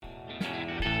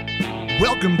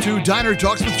Welcome to Diner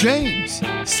Talks with James.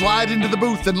 Slide into the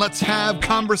booth and let's have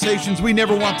conversations we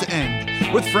never want to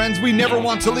end, with friends we never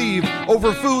want to leave,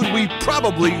 over food we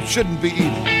probably shouldn't be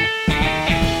eating.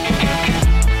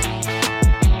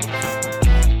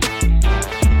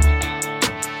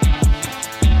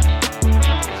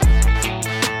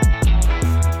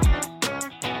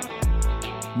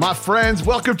 My friends,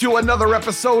 welcome to another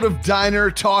episode of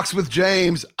Diner Talks with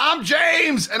James. I'm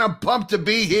James, and I'm pumped to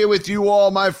be here with you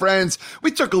all, my friends. We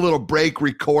took a little break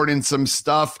recording some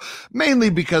stuff,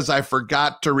 mainly because I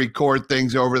forgot to record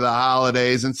things over the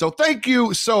holidays. And so thank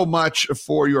you so much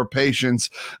for your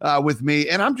patience with me.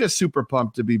 And I'm just super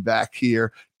pumped to be back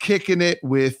here, kicking it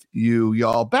with you,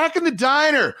 y'all. Back in the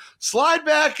diner. Slide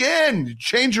back in.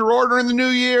 Change your order in the new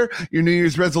year. Your New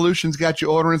Year's resolutions got you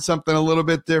ordering something a little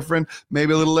bit different.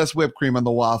 Maybe a little less whipped cream on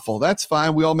the waffle. That's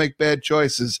fine. We all make bad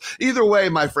choices. Either way,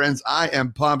 my friends, I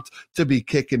am pumped to be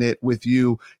kicking it with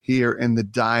you here in the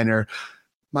diner.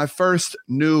 My first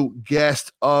new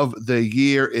guest of the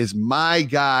year is my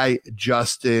guy,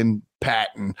 Justin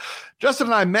Patton. Justin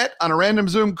and I met on a random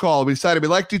Zoom call. We decided we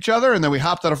liked each other, and then we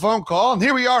hopped on a phone call, and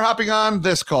here we are hopping on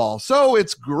this call. So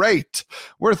it's great.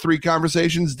 We're 3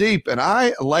 conversations deep, and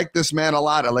I like this man a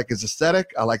lot. I like his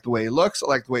aesthetic. I like the way he looks. I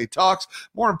like the way he talks.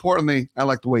 More importantly, I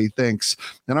like the way he thinks,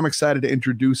 and I'm excited to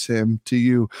introduce him to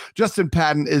you. Justin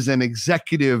Patton is an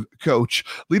executive coach,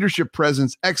 leadership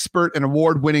presence expert, and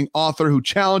award-winning author who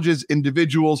challenges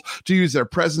individuals to use their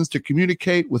presence to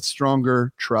communicate with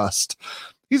stronger trust.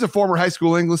 He's a former high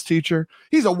school English teacher.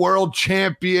 He's a world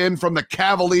champion from the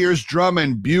Cavaliers drum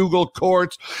and bugle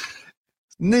courts.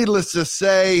 Needless to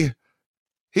say,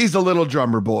 he's a little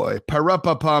drummer boy.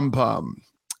 Pa-ra-pa-pum-pum.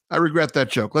 I regret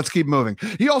that joke. Let's keep moving.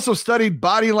 He also studied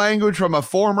body language from a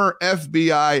former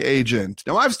FBI agent.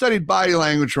 Now, I've studied body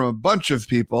language from a bunch of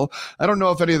people. I don't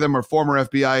know if any of them are former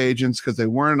FBI agents because they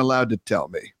weren't allowed to tell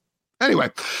me. Anyway,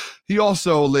 he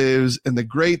also lives in the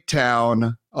great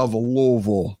town of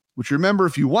Louisville, which, remember,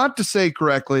 if you want to say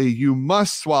correctly, you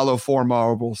must swallow 4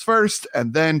 marbles first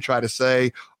and then try to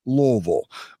say Louisville.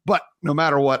 But no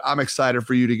matter what, I'm excited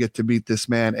for you to get to meet this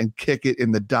man and kick it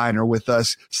in the diner with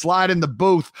us. Slide in the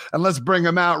booth and let's bring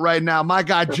him out right now. My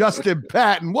guy, Justin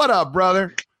Patton. What up,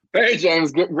 brother? Hey,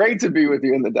 James. Great to be with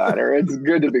you in the diner. It's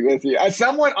good to be with you.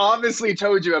 Someone obviously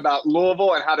told you about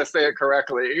Louisville and how to say it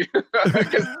correctly,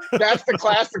 because that's the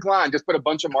classic line. Just put a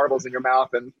bunch of marbles in your mouth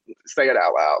and say it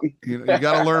out loud. You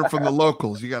got to learn from the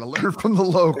locals. You got to learn from the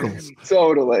locals.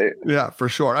 Totally. Yeah, for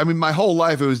sure. I mean, my whole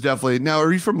life, it was definitely. Now,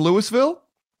 are you from Louisville?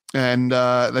 And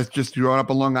that's just growing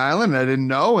up on Long Island. I didn't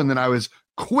know. And then I was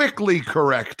quickly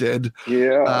corrected.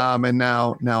 Yeah. And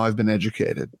now I've been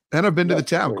educated and I've been to the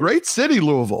town. Great city,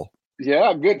 Louisville.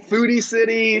 Yeah. Good foodie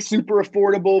city, super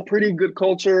affordable, pretty good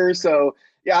culture. So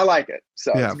yeah, I like it.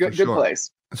 So yeah, it's a good place.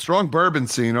 A strong bourbon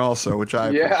scene also, which I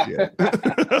appreciate.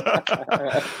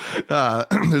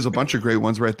 There's a bunch of great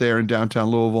ones right there in downtown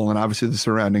Louisville and obviously the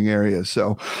surrounding areas.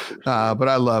 So, but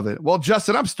I love it. Well,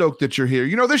 Justin, I'm stoked that you're here.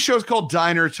 You know, this show's called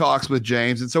Diner Talks with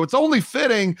James. And so it's only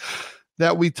fitting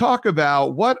that we talk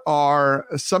about what are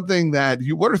some things that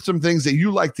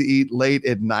you like to eat late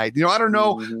at night. You know, I don't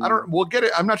know. We'll get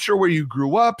it. I'm not sure where you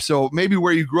grew up. So maybe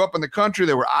where you grew up in the country,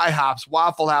 there were IHOPs,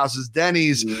 Waffle Houses,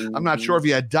 Denny's. I'm not sure if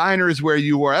you had diners where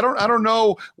you were. I don't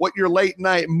know what your late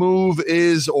night move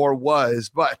is or was,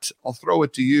 but I'll throw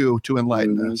it to you to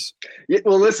enlighten us. Yeah,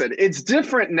 well, listen, it's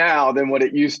different now than what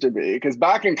it used to be, because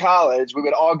back in college, we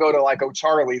would all go to like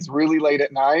O'Charlie's really late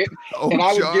at night, and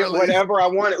I would get whatever I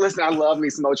wanted. Listen, I love me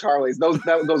some O'Charlie's.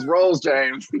 Those rolls,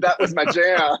 James. That was my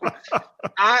jam.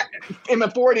 I in my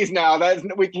 40s now.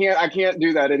 I can't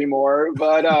do that anymore.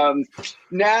 But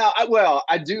now,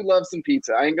 I do love some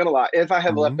pizza. I ain't gonna lie. If I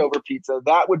have leftover pizza,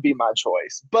 that would be my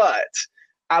choice. But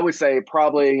I would say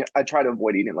probably I try to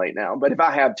avoid eating late now. But if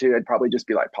I have to, I'd probably just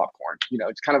be like popcorn. You know,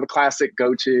 it's kind of a classic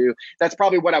go-to. That's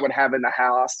probably what I would have in the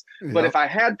house. Yep. But if I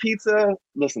had pizza,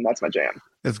 listen, that's my jam.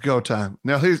 It's go time.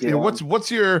 Now, here's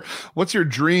what's your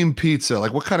dream pizza?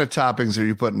 Like, what kind of toppings are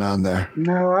you putting on there?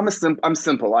 No, I'm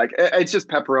simple. Like, it's just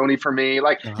pepperoni for me.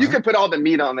 Like, you can put all the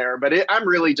meat on there, but I'm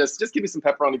really just give me some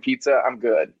pepperoni pizza. I'm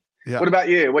good. Yeah. What about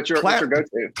you? What's your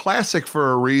go-to? Classic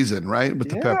for a reason, right? With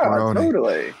the pepperoni.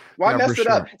 Totally. Well, I messed it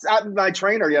up. My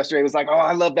trainer yesterday was like, "Oh,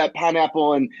 I love that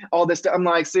pineapple and all this stuff." I'm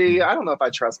like, "See, I don't know if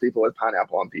I trust people with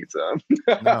pineapple on pizza."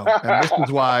 No,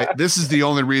 and this is the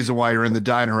only reason why you're in the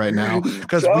diner right now,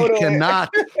 because we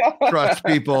cannot trust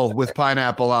people with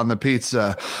pineapple on the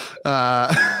pizza.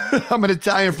 I'm an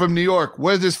Italian from New York.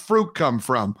 Where does this fruit come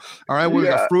from? All right, we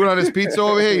got fruit on his pizza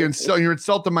over here. You're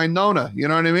insulting my Nona. You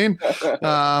know what I mean?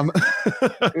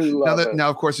 Now,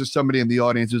 of course, there's somebody in the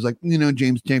audience who's like,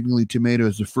 James, technically tomato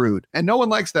is a fruit. rude, and no one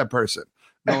likes that person.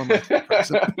 No one likes that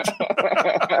person.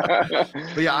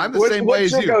 But yeah, I'm the same way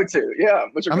as you. Go-to? Yeah,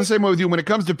 I'm the same way with you. When it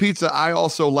comes to pizza, I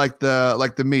also like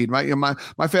the meat.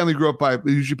 My family grew up by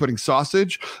usually putting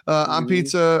sausage on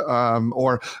pizza.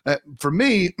 For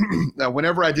me,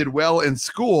 whenever I did well in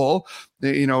school,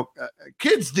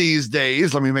 kids these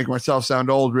days, let me make myself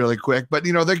sound old really quick, but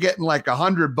they're getting like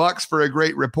 $100 for a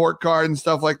great report card and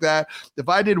stuff like that. If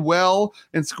I did well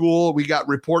in school, we got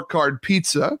report card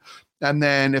pizza. And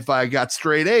then if I got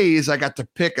straight A's, I got to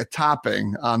pick a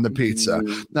topping on the pizza.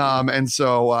 And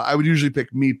so I would usually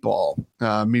pick meatball.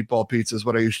 Meatball pizza is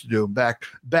what I used to do back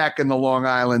in the Long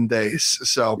Island days.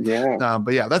 So,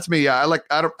 but yeah, that's me. I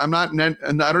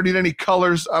don't need any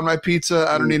colors on my pizza.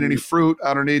 I don't need any fruit.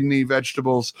 I don't need any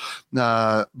vegetables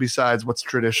besides what's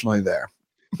traditionally there.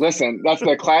 Listen, that's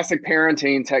the classic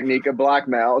parenting technique of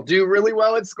blackmail. Do really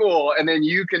well at school, and then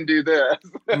you can do this.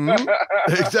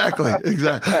 Exactly.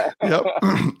 Yep.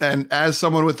 And as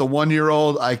someone with a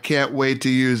 1-year-old, I can't wait to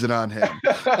use it on him.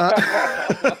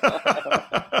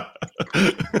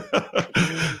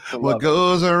 What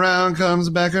goes around comes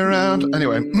back around.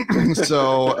 Anyway,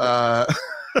 so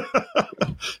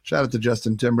shout out to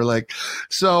Justin Timberlake.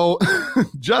 So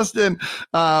Justin,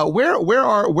 where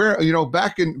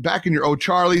back in your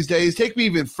O'Charlie's days, take me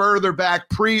even further back,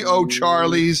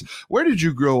 pre-O'Charlie's. Where did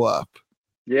you grow up?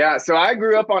 Yeah, so I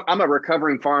grew up I'm a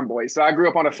recovering farm boy. So I grew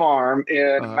up on a farm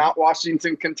in Mount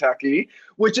Washington, Kentucky,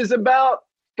 which is about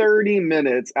 30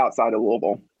 minutes outside of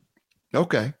Louisville.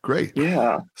 Okay, great.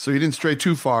 Yeah. So you didn't stray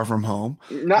too far from home.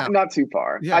 Not too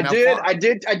far. Yeah, I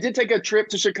did take a trip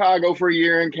to Chicago for a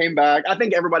year and came back. I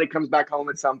think everybody comes back home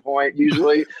at some point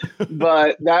usually,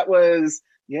 but that was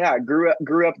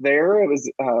grew up there. It was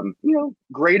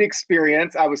great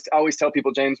experience. I always tell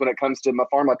people, James, when it comes to my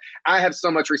farm life, I have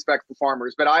so much respect for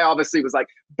farmers, but I obviously was like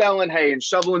baling hay and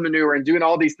shoveling manure and doing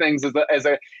all these things as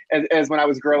when I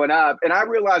was growing up. And I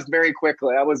realized very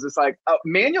quickly, I was just like,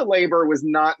 manual labor was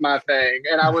not my thing.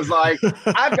 And I was like,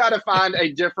 I've got to find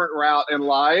a different route in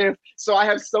life. So I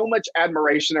have so much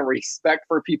admiration and respect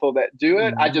for people that do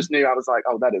it. I just knew, I was like,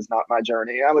 oh, that is not my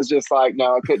journey. I was just like,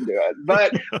 no, I couldn't do it.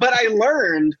 But I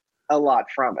learned a lot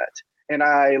from it. And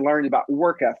I learned about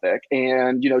work ethic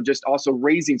and, just also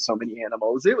raising so many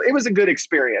animals. It was a good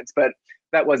experience, but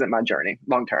that wasn't my journey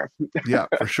long term. Yeah,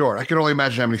 for sure. I can only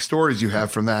imagine how many stories you have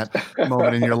from that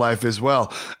moment in your life as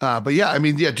well. But yeah,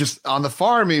 just on the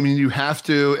farm, you have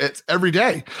to, it's every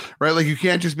day, right? Like you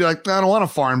can't just be like, I don't want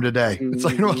to farm today. It's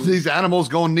like, these animals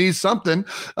going to need something.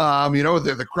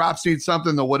 The crops need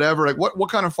something or whatever. Like what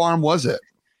kind of farm was it?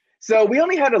 So we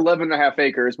only had 11.5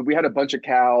 acres, but we had a bunch of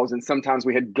cows and sometimes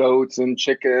we had goats and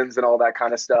chickens and all that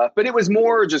kind of stuff. But it was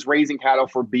more just raising cattle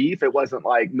for beef. It wasn't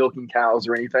like milking cows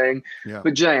or anything. Yeah.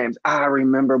 But James, I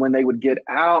remember when they would get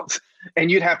out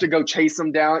and you'd have to go chase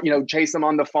them down, chase them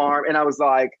on the farm. And I was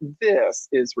like, this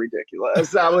is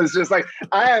ridiculous. I was just like,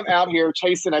 I am out here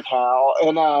chasing a cow.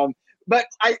 And, but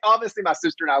obviously my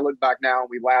sister and I look back now and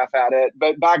we laugh at it.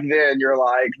 But back then you're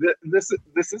like, this is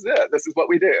it. This is what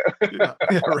we do. Yeah,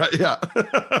 right. Yeah.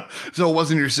 So it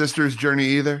wasn't your sister's journey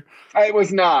either? It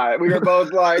was not. We were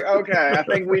both like, okay, I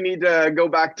think we need to go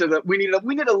back to we need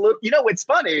to look. What's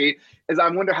funny is I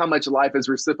wonder how much life is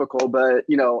reciprocal. But,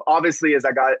 obviously as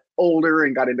I got older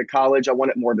and got into college, I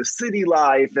wanted more of the city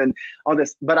life and all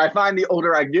this. But I find the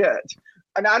older I get,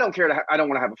 and I don't care I don't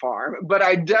want to have a farm, but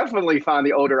I definitely find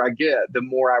the older I get, the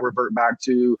more I revert back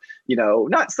to,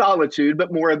 not solitude,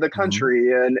 but more of the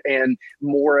country and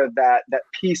more of that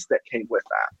peace that came with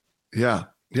that. Yeah.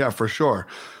 Yeah, for sure.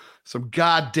 Some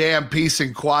goddamn peace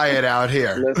and quiet out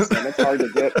here. Listen, it's hard to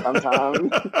get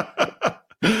sometimes.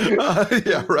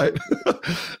 Yeah, right.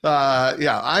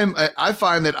 I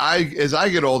find that as I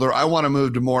get older, I want to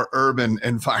move to more urban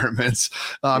environments,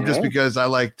 just because I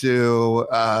like to,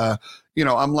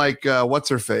 I'm like, what's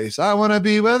her face? I want to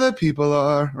be where the people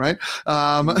are, right?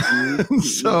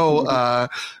 So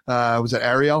was it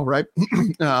Ariel, right?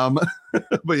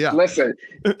 But yeah. Listen,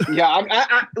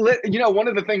 one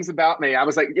of the things about me, I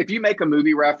was like, if you make a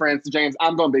movie reference, James,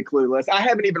 I'm going to be clueless. I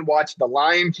haven't even watched The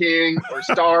Lion King or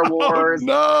Star Wars. Oh,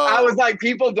 no. I was like,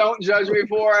 people don't judge me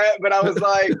for it, but I was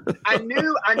like, I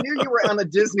knew you were on a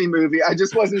Disney movie. I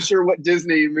just wasn't sure what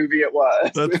Disney movie it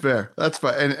was. That's fair. That's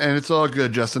fine. And it's all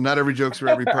good, Justin. Not every joke's for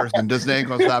every person. Disney ain't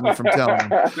going to stop me from telling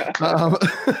them.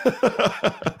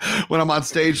 When I'm on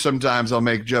stage, sometimes I'll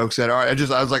make jokes that are, I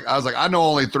was like, I know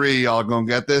only 3 y'all all gonna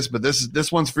get this, but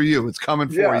this one's for you. It's coming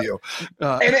for you.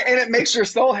 And it makes your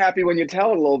soul happy when you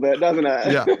tell it a little bit, doesn't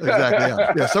it? Yeah,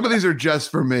 exactly. Yeah. Some of these are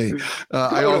just for me.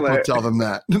 I also tell them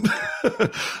that.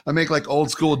 I make like old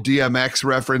school DMX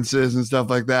references and stuff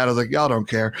like that. I was like, y'all don't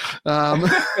care.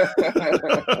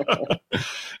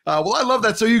 Well, I love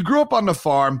that. So you grew up on the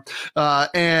farm,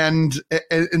 and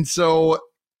so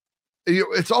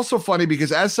it's also funny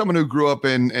because as someone who grew up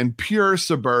in pure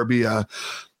suburbia,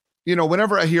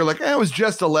 whenever I hear like, it was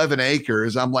just 11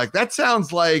 acres, I'm like, that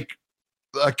sounds like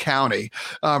a county,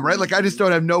 right? Like I just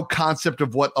don't have no concept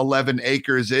of what 11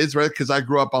 acres is, right? Because I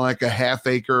grew up on like a half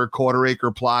acre, quarter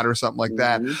acre plot or something like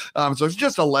that. So it's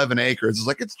just 11 acres. It's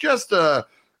like, it's just a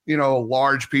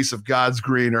large piece of God's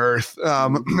green earth.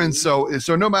 And so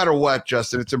no matter what,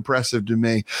 Justin, it's impressive to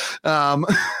me.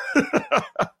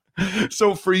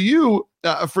 So for you,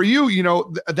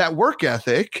 that work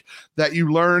ethic that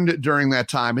you learned during that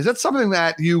time, is that something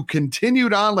that you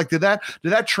continued on? Like, did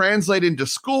that translate into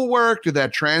schoolwork? Did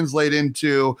that translate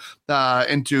into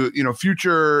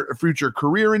future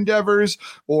career endeavors?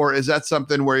 Or is that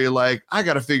something where you're like, I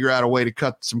got to figure out a way to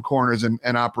cut some corners and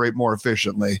operate more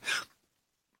efficiently?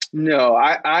 No,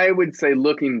 I would say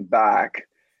looking back,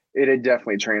 it had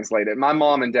definitely translated. My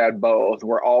mom and dad both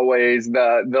were always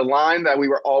the line that we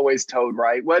were always told,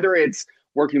 right? Whether it's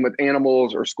working with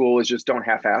animals or school, is just don't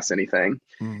half-ass anything.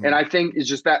 Mm-hmm. And I think it's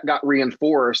just that got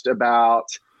reinforced about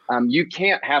you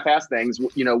can't half-ass things,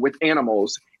 with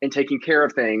animals and taking care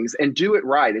of things and do it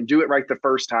right the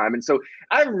first time. And so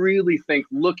I really think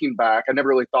looking back, I never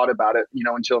really thought about it,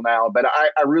 until now, but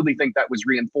I really think that was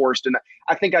reinforced. And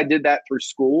I think I did that through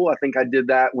school. I think I did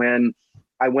that when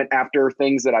I went after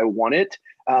things that I wanted.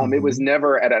 It was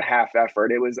never at a half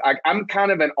effort. It was, I'm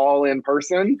kind of an all-in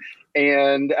person,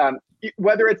 and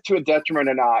whether it's to a detriment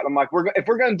or not, I'm like, if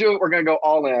we're going to do it, we're going to go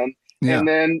all in, and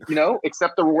then,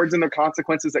 accept the rewards and the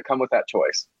consequences that come with that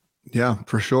choice. Yeah,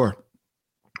 for sure.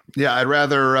 Yeah, I'd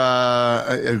rather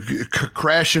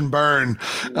crash and burn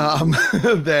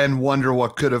than wonder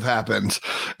what could have happened.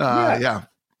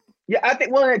 Yeah, I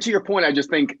think, well, to your point, I just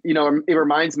think, it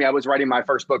reminds me, I was writing my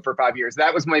first book for 5 years.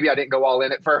 That was maybe I didn't go all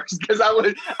in at first because I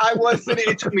was sitting,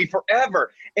 it took me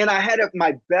forever. And I had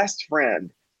my best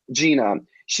friend, Gina,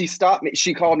 she stopped me.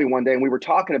 She called me one day and we were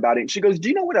talking about it. And she goes, do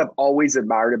you know what I've always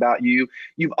admired about you?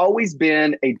 You've always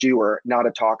been a doer, not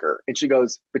a talker. And she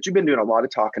goes, but you've been doing a lot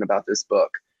of talking about this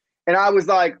book. And I was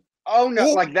like, oh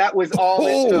no, like that was all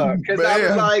it took. Because I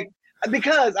was like,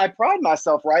 because I pride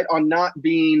myself, right, on not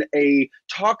being a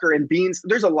talker and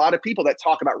there's a lot of people that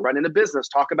talk about running a business,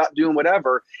 talk about doing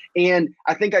whatever. And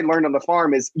I think I learned on the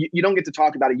farm is you don't get to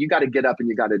talk about it. You got to get up and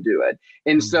you got to do it.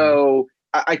 And so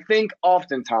I think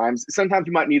sometimes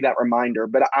you might need that reminder,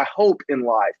 but I hope in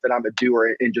life that I'm a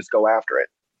doer and just go after it.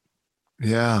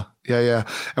 Yeah.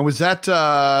 And was that,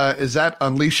 is that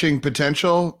Unleashing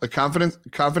Potential, a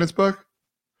confidence book?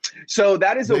 So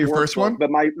that is your first one, but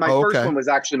my first one was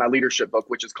actually my leadership book,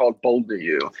 which is called Bold New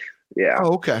You. Yeah.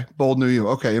 Oh, okay. Bold New You.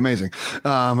 Okay. Amazing.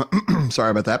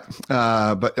 Sorry about that.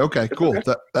 But okay, cool.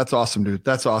 Okay. That's awesome, dude.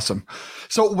 That's awesome.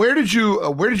 So where did you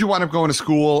wind up going to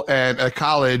school and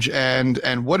college and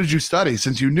what did you study?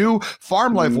 Since you knew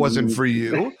farm life wasn't for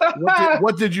you,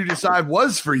 what did you decide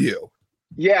was for you?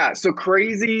 Yeah. So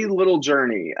crazy little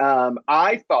journey.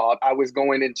 I thought I was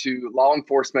going into law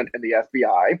enforcement and the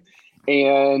FBI.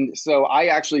 And so I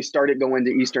actually started going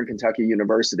to Eastern Kentucky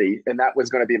University, and that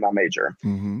was going to be my major.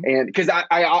 Mm-hmm. And because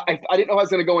I didn't know I was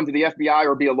going to go into the FBI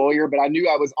or be a lawyer, but I knew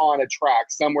I was on a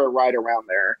track somewhere right around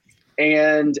there.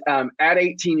 And at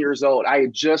 18 years old, I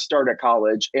had just started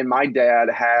college, and my dad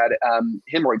had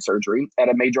hemorrhoid surgery at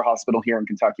a major hospital here in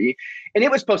Kentucky. And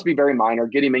it was supposed to be very minor,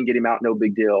 get him in, get him out, no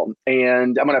big deal.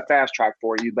 And I'm going to fast track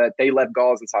for you, but they left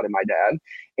gauze inside of my dad,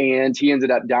 and he ended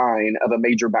up dying of a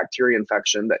major bacteria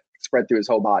infection that spread through his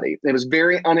whole body. It was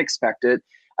very unexpected,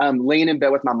 laying in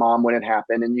bed with my mom when it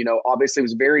happened. And, obviously it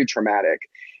was very traumatic.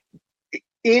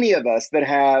 Any of us that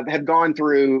have gone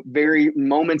through very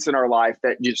moments in our life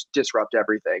that just disrupt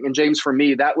everything. And James, for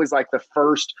me, that was like the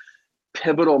first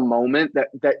pivotal moment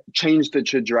that changed the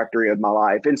trajectory of my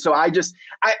life. And so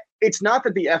it's not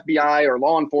that the FBI or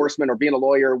law enforcement or being a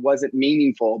lawyer wasn't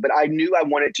meaningful, but I knew I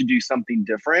wanted to do something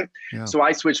different. Yeah. So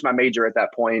I switched my major at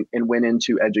that point and went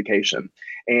into education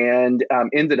and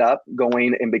ended up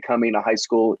going and becoming a high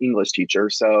school English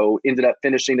teacher. So ended up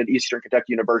finishing at Eastern Kentucky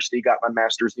University, got my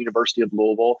master's at the University of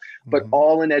Louisville, but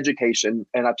all in education.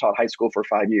 And I taught high school for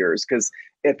 5 years because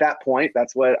at that point,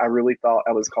 that's what I really thought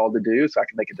I was called to do so I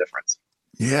could make a difference.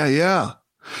 Yeah.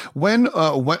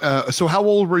 So how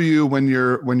old were you when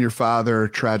your father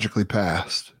tragically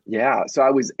passed? Yeah. So I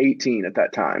was 18 at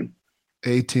that time.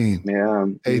 18. Yeah.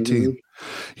 18.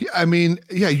 I mean,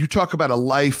 yeah, you talk about a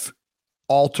life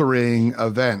altering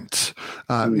event.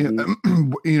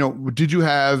 Did you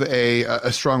have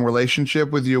a strong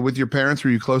relationship with your parents?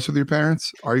 Were you close with your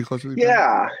parents? Are you close with your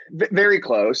parents? Yeah, very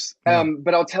close. Yeah.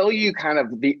 But I'll tell you kind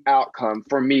of the outcome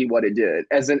for me, what it did.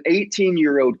 As an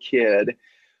 18-year-old kid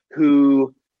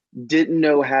who didn't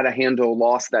know how to handle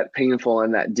loss that painful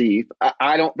and that deep,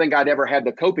 I don't think I'd ever had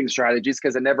the coping strategies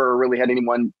because I never really had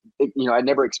anyone, I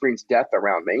never experienced death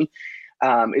around me.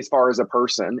 As far as a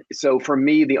person. So for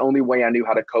me, the only way I knew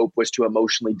how to cope was to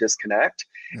emotionally disconnect.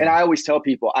 And I always tell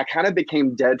people, I kind of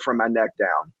became dead from my neck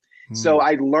down. So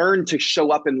I learned to show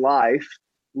up in life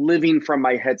living from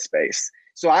my headspace.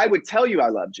 So I would tell you I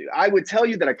loved you. I would tell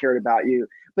you that I cared about you,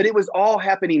 but it was all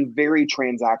happening very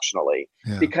transactionally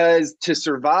because to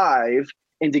survive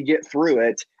and to get through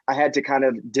it, I had to kind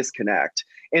of disconnect.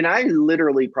 And I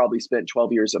literally probably spent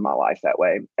 12 years of my life that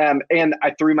way. And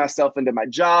I threw myself into my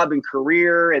job and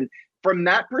career. And from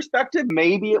that perspective,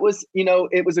 maybe it was,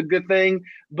 it was a good thing.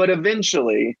 But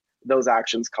eventually those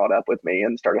actions caught up with me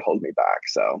and started holding me back.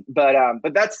 So, but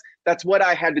that's what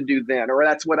I had to do then, or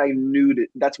that's what I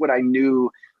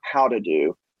knew how to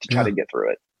do to try to get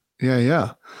through it. Yeah.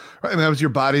 Yeah. Right. I mean, that was your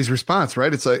body's response,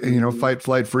 right? It's like, fight,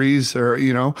 flight, freeze, or,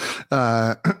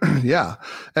 yeah.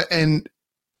 And,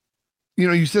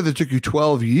 you said that it took you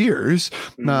 12 years.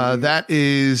 That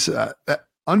is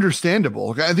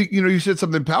understandable. I think, you said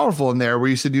something powerful in there where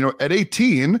you said, at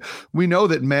 18, we know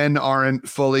that men aren't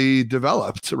fully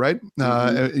developed, right?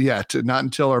 Not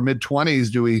until our mid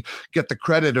 20s do we get the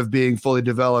credit of being fully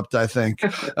developed, I think.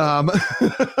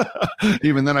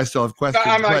 Even then I still have questions.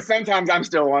 Sometimes I'm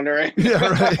still wondering. Yeah,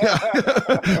 right.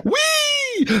 Yeah. Whee!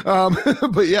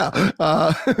 But yeah,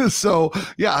 so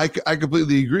yeah, I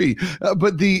completely agree.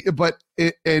 But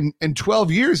in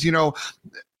 12 years,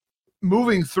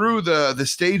 moving through the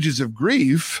stages of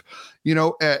grief, you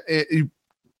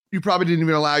probably didn't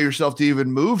even allow yourself to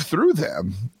even move through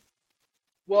them.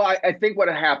 Well, I think what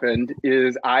happened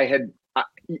is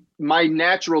my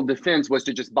natural defense was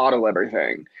to just bottle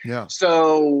everything. Yeah.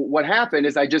 So what happened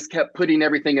is I just kept putting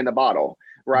everything in the bottle.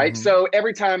 Right. Mm-hmm. So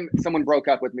every time someone broke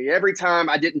up with me, every time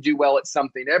I didn't do well at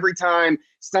something, every time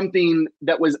something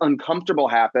that was uncomfortable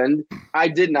happened, I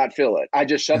did not feel it. I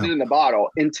just shoved it in the bottle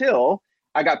until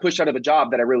I got pushed out of a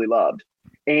job that I really loved.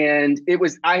 And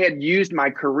I had used my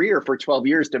career for 12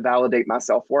 years to validate my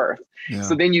self-worth. Yeah.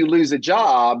 So then you lose a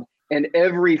job and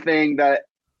everything that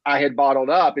I had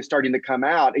bottled up is starting to come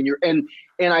out. And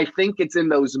I think it's in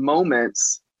those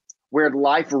moments where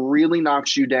life really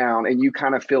knocks you down and you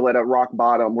kind of feel at a rock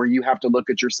bottom where you have to look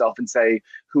at yourself and say,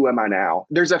 who am I now?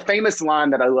 There's a famous line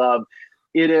that I love.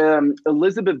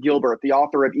 Elizabeth Gilbert, the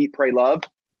author of Eat, Pray, Love,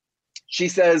 she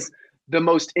says, the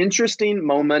most interesting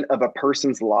moment of a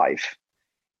person's life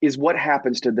is what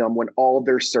happens to them when all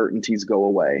their certainties go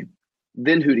away.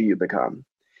 Then who do you become?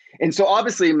 And so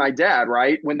obviously my dad,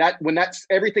 right, when that's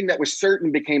everything that was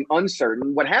certain became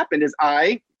uncertain, what happened is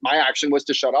my action was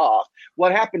to shut off.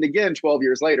 What happened again 12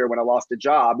 years later when I lost a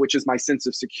job, which is my sense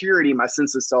of security, my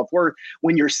sense of self-worth.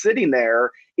 When you're sitting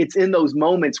there, it's in those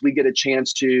moments we get a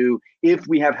chance to, if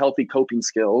we have healthy coping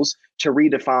skills, to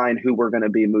redefine who we're going to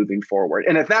be moving forward.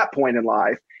 And at that point in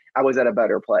life, I was at a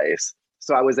better place.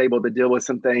 So I was able to deal with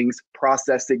some things,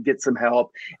 process it, get some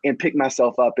help, and pick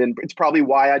myself up. And it's probably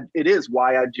why I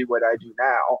do what I do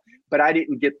now. But I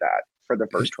didn't get that for the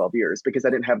first 12 years because I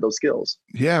didn't have those skills.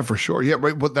 Yeah, for sure. Yeah,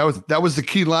 right. Well, that was the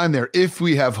key line there. If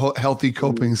we have healthy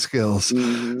coping skills,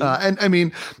 and I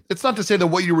mean, it's not to say that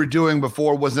what you were doing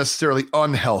before was necessarily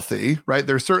unhealthy, right?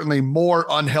 There's certainly more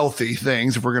unhealthy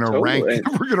things if we're going to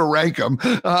rank them.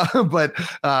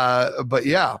 But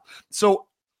yeah. So,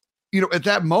 at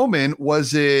that moment,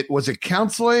 was it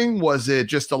counseling? Was it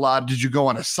just did you go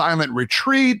on a silent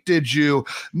retreat? Did you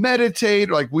meditate?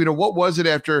 What was it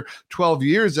after 12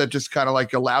 years that just kind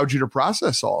of allowed you to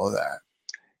process all of that?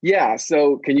 Yeah.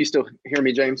 So can you still hear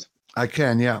me, James? I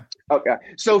can. Yeah. Okay.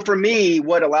 So for me,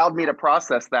 what allowed me to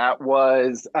process that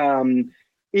was,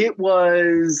 it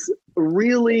was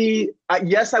really,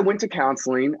 yes, I went to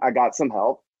counseling. I got some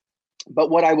help, but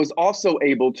what I was also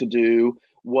able to do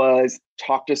was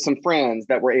talk to some friends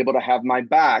that were able to have my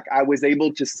back. I was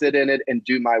able to sit in it and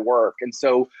do my work. And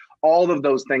so all of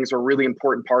those things were a really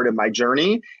important part of my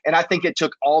journey. And I think it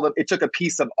took a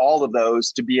piece of all of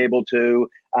those to be able to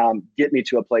get me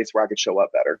to a place where I could show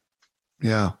up better.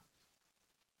 Yeah.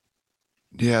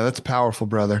 Yeah, that's powerful,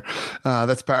 brother.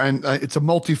 That's powerful. And it's a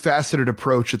multifaceted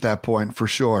approach at that point for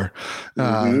sure.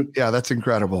 Yeah, that's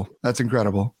incredible. That's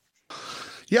incredible.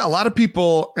 Yeah, a lot of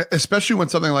people, especially when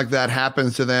something like that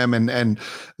happens to them and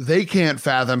they can't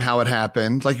fathom how it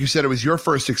happened. Like you said, it was your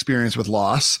first experience with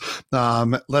loss,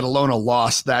 let alone a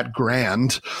loss that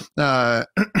grand.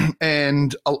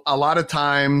 And a lot of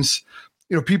times,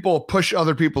 people push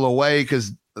other people away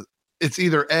because it's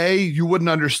either A, you wouldn't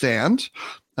understand,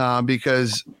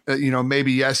 because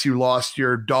maybe yes, you lost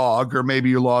your dog, or maybe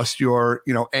you lost your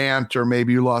aunt, or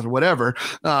maybe you lost whatever,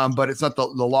 but it's not the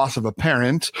loss of a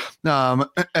parent,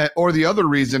 or the other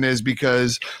reason is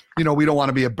because we don't want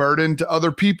to be a burden to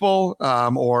other people,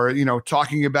 or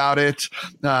talking about it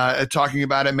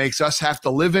makes us have to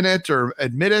live in it or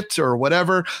admit it or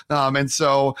whatever, and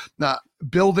so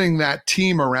building that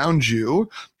team around you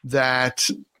that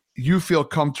you feel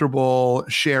comfortable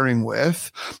sharing with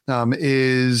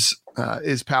is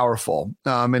powerful,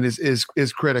 and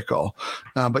is critical.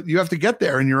 But you have to get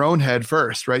there in your own head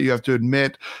first, right? You have to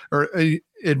admit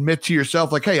to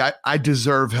yourself, like, hey, I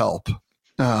deserve help.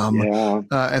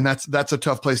 And that's a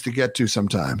tough place to get to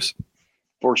sometimes.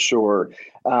 For sure.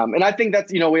 And I think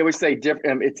that's, we always say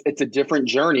it's a different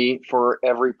journey for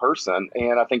every person.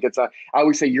 And I think I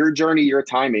always say your journey, your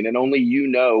timing, and only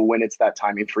when it's that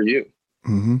timing for you.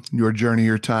 Mm-hmm. Your journey,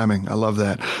 your timing. I love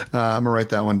that. I'm gonna write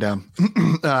that one down.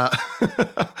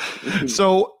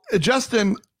 So,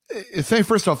 Justin,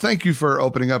 first off, thank you for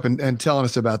opening up and telling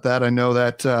us about that. I know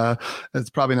that it's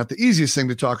probably not the easiest thing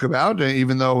to talk about,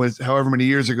 even though however many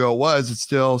years ago it was, it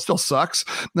still sucks.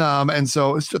 And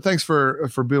so thanks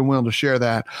for being willing to share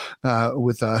that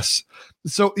with us.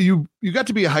 So you got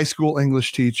to be a high school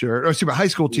English teacher, or excuse me, a high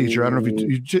school teacher. I don't know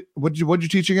if what'd you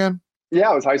teach again? Yeah,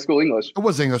 it was high school English. It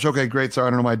was English. Okay, great. Sorry,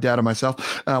 I don't know my data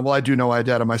myself. Well, I do know my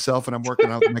data myself, and I'm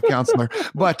working on with my counselor.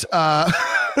 But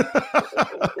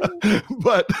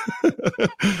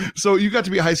so you got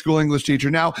to be a high school English teacher.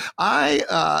 Now,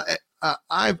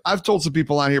 I've told some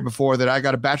people on here before that I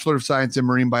got a Bachelor of Science in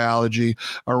Marine Biology.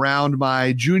 Around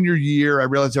my junior year, I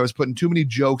realized I was putting too many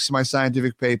jokes in my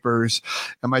scientific papers,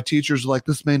 and my teachers were like,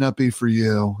 "This may not be for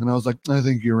you." And I was like, "I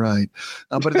think you're right."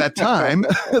 But at that time,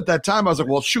 I was like,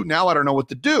 "Well, shoot, now I don't know what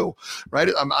to do." Right?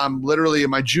 I'm literally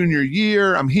in my junior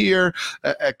year. I'm here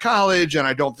at college, and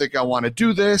I don't think I want to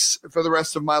do this for the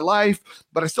rest of my life.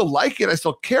 But I still like it. I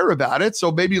still care about it.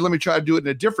 So maybe let me try to do it in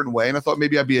a different way. And I thought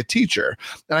maybe I'd be a teacher.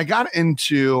 And I got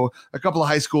into a couple of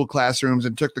high school classrooms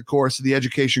and took the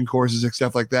education courses and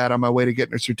stuff like that on my way to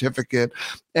getting a certificate.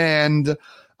 And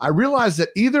I realized that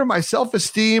either my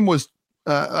self-esteem was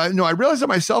I realized that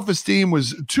my self-esteem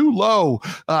was too low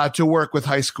to work with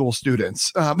high school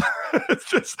students.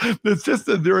 It's just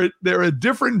they're a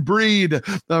different breed.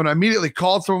 And I immediately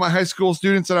called some of my high school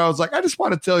students and I was like, I just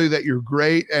want to tell you that you're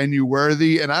great and you're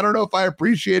worthy. And I don't know if I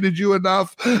appreciated you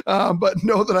enough, but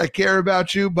know that I care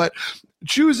about you. But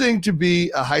choosing to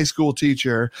be a high school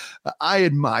teacher, I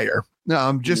admire.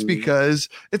 Just because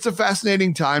it's a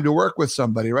fascinating time to work with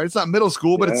somebody, right? It's not middle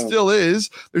school, but it still is.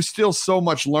 There's still so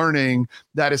much learning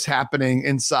that is happening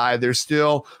inside. There's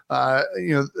still,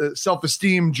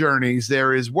 self-esteem journeys.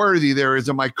 There is worthy. There is,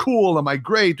 am I cool? Am I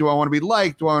great? Do I want to be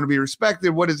liked? Do I want to be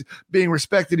respected? What does being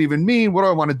respected even mean? What do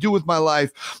I want to do with my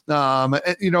life?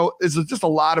 It's just a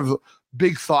lot of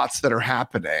big thoughts that are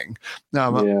happening.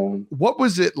 What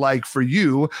was it like for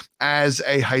you as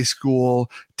a high school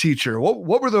teacher?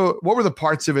 What were the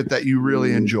parts of it that you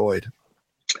really enjoyed?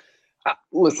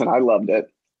 Listen, I loved it.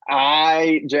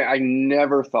 I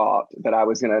never thought that I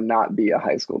was going to not be a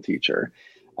high school teacher.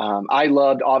 I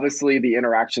loved, obviously, the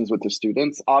interactions with the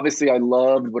students. Obviously, I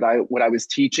loved what I was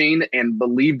teaching and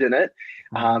believed in it.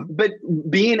 But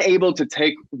being able to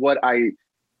take what I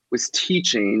was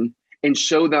teaching and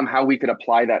show them how we could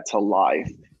apply that to life.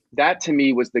 That to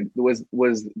me was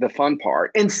the fun part,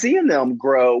 and seeing them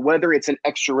grow, whether it's an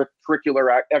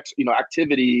extracurricular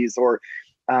activities or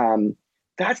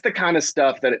that's the kind of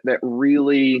stuff that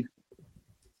really,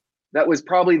 that was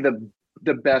probably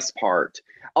the best part.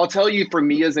 I'll tell you, for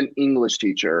me as an English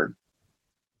teacher,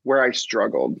 where I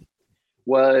struggled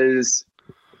was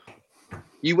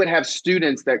you would have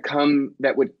students that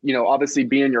would, obviously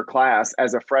be in your class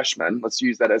as a freshman. Let's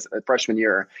use that as a freshman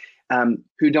year,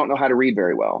 who don't know how to read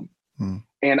very well.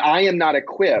 And I am not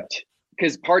equipped,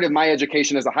 because part of my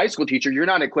education as a high school teacher, you're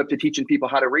not equipped to teaching people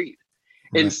how to read.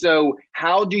 Right. And so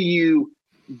how do you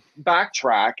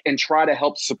backtrack and try to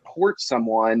help support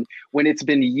someone when it's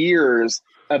been years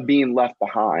of being left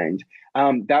behind?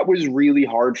 That was really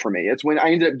hard for me. It's when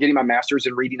I ended up getting my master's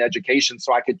in reading education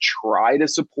so I could try to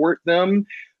support them.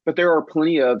 But there are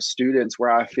plenty of students where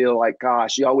I feel like,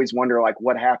 gosh, you always wonder like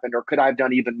what happened, or could I have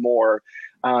done even more?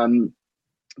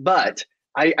 But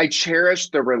I cherish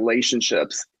the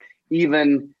relationships,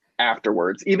 even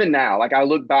afterwards. Even now, like I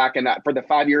look back and for the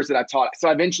 5 years that I taught, so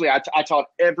eventually I taught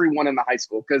everyone in the high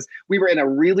school because we were in a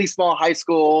really small high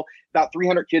school, about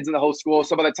 300 kids in the whole school.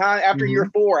 So by the time after year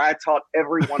 4, I taught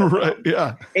every one of them.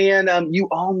 Yeah. And you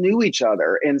all knew each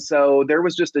other. And so there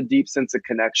was just a deep sense of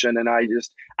connection. And I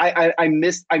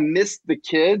missed the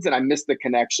kids and I missed the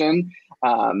connection.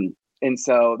 And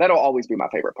so that'll always be my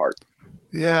favorite part.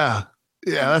 Yeah.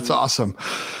 Yeah. That's awesome.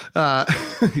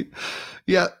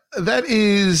 Yeah, that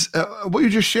is what you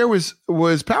just shared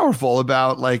was powerful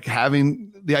about like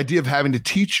having the idea of having to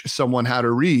teach someone how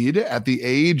to read at the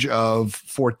age of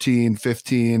 14,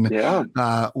 15,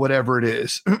 whatever it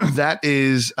is. That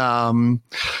is,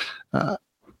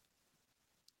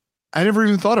 I never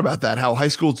even thought about that, how high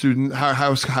school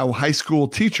how high school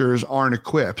teachers aren't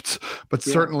equipped, but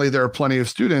certainly there are plenty of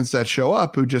students that show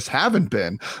up who just haven't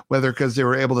been, whether because they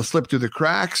were able to slip through the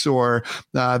cracks or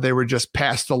they were just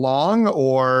passed along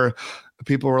or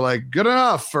people were like, good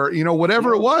enough, or,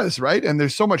 whatever it was. Right. And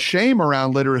there's so much shame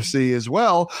around literacy as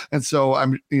well. And so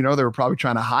they were probably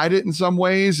trying to hide it in some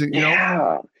ways.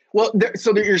 Well,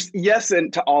 there's yes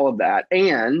and to all of that.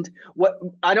 And what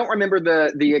I don't remember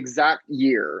the exact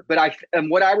year, but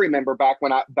what I remember back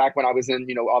when I was in,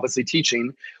 obviously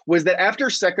teaching, was that after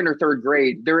second or third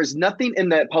grade, there is nothing in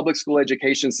the public school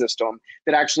education system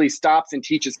that actually stops and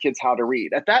teaches kids how to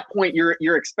read. At that point,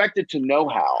 you're expected to know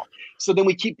how. So then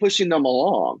we keep pushing them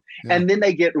along, and then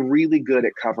they get really good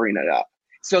at covering it up.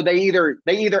 So they either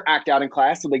act out in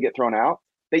class, so they get thrown out.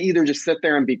 They either just sit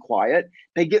there and be quiet.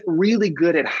 They get really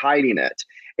good at hiding it.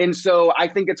 And so I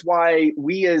think it's why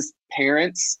we as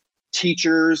parents,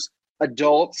 teachers,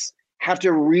 adults have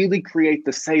to really create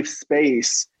the safe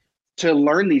space to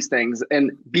learn these things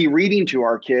and be reading to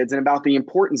our kids and about the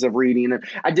importance of reading. And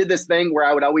I did this thing where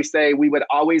I would always say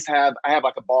I have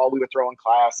like a ball we would throw in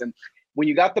class. And when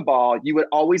you got the ball, you would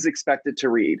always expect it to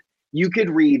read. You could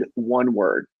read one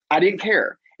word. I didn't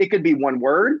care. It could be one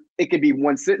word, it could be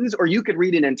one sentence, or you could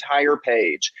read an entire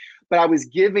page. But I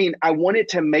wanted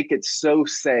to make it so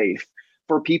safe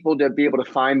for people to be able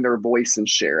to find their voice and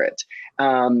share it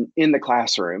in the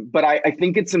classroom. But I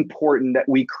think it's important that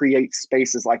we create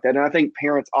spaces like that. And I think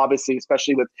parents, obviously,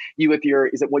 especially with your,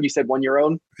 is it what you said,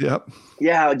 1-year-old? Yep.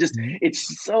 Yeah,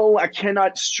 it's so, I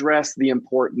cannot stress the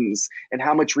importance and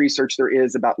how much research there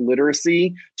is about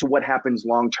literacy to what happens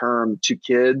long-term to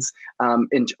kids.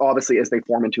 And obviously as they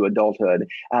form into adulthood.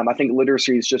 I think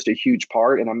literacy is just a huge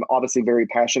part, and I'm obviously very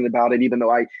passionate about it, even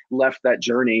though I left that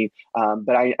journey.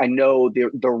 But I know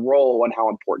the role and how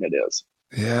important it is.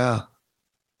 Yeah.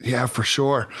 Yeah, for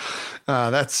sure.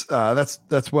 That's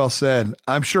well said.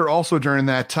 I'm sure also during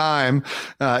that time,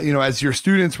 as your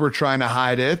students were trying to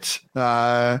hide it,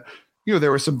 there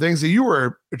were some things that you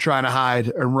were trying to hide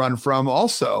and run from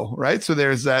also, right? So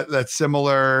there's that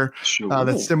similar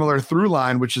through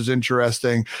line, which is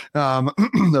interesting,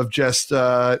 of just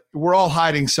we're all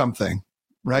hiding something.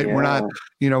 Right. Yeah.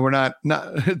 We're not,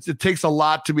 it takes a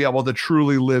lot to be able to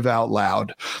truly live out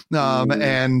loud.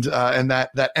 And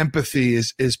that empathy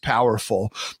is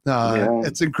powerful.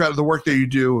 It's incredible. The work that you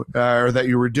do, or that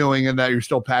you were doing and that you're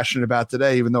still passionate about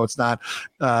today, even though it's not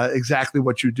exactly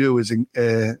what you do,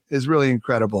 is really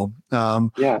incredible.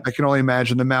 I can only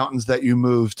imagine the mountains that you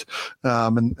moved,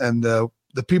 and the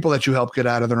people that you helped get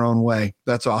out of their own way.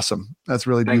 That's awesome. That's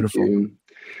really beautiful. Thank you.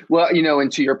 Well,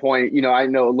 and to your point, I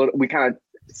know a little, we kind of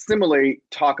similarly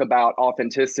talk about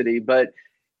authenticity, but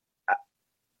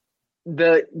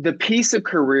the piece of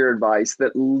career advice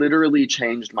that literally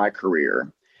changed my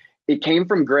career, it came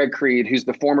from Greg Creed, who's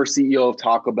the former CEO of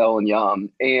Taco Bell and Yum.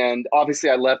 And obviously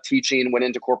I left teaching, went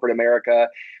into corporate America,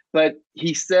 but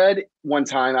he said one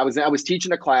time, I was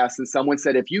teaching a class and someone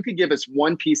said, if you could give us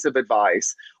one piece of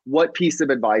advice, what piece of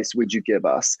advice would you give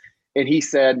us? And he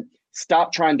said,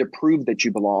 stop trying to prove that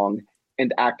you belong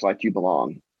and act like you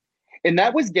belong. And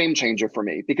that was game changer for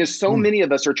me, because so many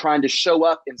of us are trying to show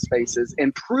up in spaces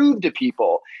and prove to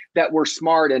people that we're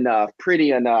smart enough, pretty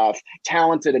enough,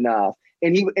 talented enough.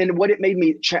 And what it made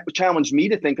me challenge me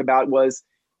to think about was,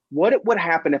 what would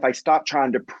happen if I stopped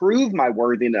trying to prove my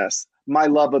worthiness, my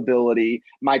lovability,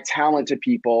 my talent to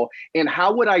people? And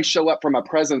how would I show up from a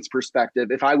presence perspective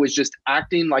if I was just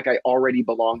acting like I already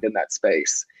belonged in that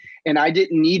space? And I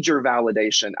didn't need your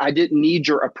validation. I didn't need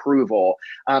your approval.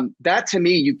 That, to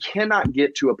me, you cannot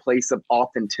get to a place of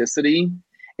authenticity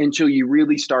until you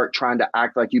really start trying to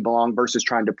act like you belong versus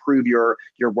trying to prove your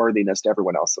worthiness to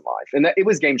everyone else in life. And it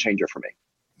was game changer for me.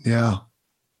 Yeah.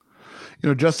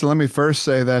 Justin, let me first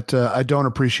say that I don't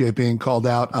appreciate being called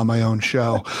out on my own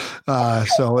show.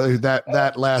 So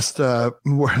that last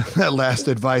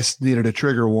advice needed a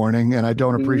trigger warning, and I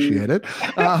don't appreciate it.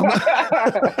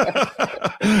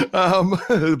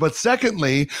 But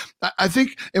secondly, I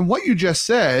think in what you just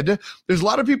said, there's a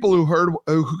lot of people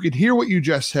who could hear what you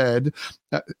just said.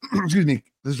 Excuse me.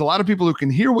 There's a lot of people who can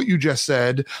hear what you just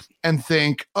said and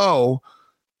think, oh,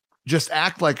 just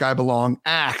act like I belong.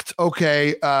 Act.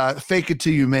 Okay. Fake it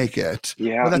till you make it.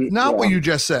 Yeah. But that's not what you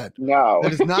just said. No.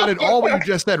 That is not at all what you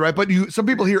just said, right? But some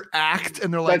people hear act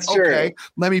and they're like, that's okay, true.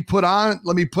 let me put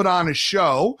on a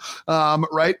show,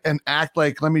 right? And act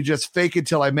like, let me just fake it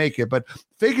till I make it. But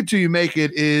fake it till you make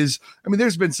it is,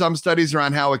 there's been some studies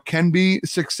around how it can be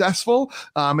successful.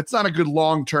 It's not a good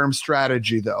long-term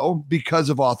strategy though, because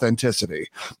of authenticity,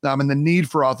 and the need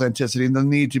for authenticity and the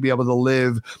need to be able to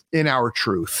live in our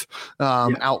truth,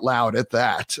 out loud at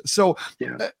that. So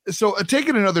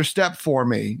taking another step for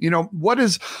me, what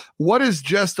is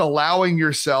just allowing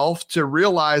yourself to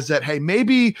realize that, hey,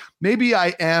 maybe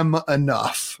I am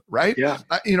enough, right? Yeah.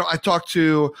 I talk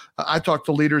to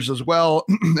leaders as well,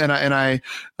 and I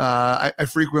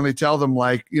frequently tell them,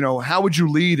 like, how would you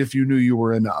lead if you knew you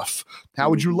were enough? How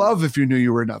would you love if you knew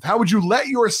you were enough? How would you let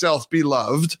yourself be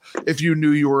loved if you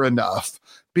knew you were enough?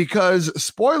 Because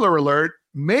spoiler alert,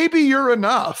 maybe you're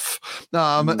enough,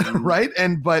 right?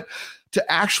 But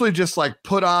to actually just like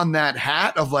put on that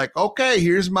hat of like, okay,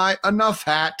 here's my enough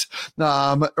hat,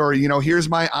 or here's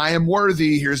my I am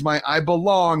worthy, here's my I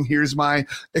belong, here's my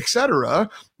etc.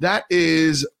 That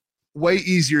is way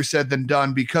easier said than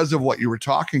done because of what you were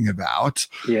talking about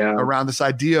around this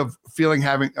idea of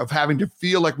having to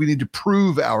feel like we need to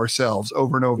prove ourselves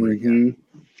over and over again.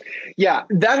 Yeah,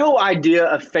 that whole idea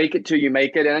of fake it till you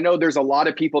make it. And I know there's a lot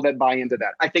of people that buy into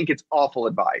that. I think it's awful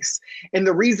advice. And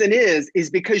the reason is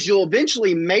because you'll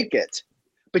eventually make it,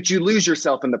 but you lose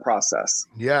yourself in the process.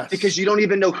 Yes. Because you don't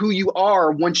even know who you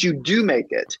are once you do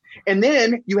make it. And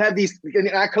then you have these, and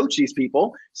I coach these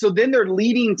people. So then they're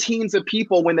leading teams of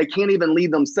people when they can't even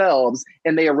lead themselves,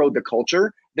 and they erode the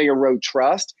culture, they erode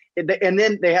trust. And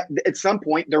then at some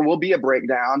point there will be a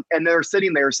breakdown, and they're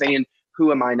sitting there saying,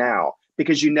 who am I now?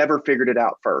 Because you never figured it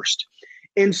out first.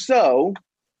 And so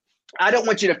I don't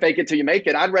want you to fake it till you make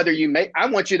it. I'd rather I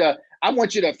want you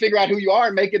to figure out who you are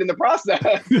and make it in the process.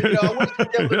 I want you to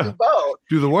be able to do both.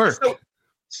 Do the work.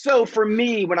 So for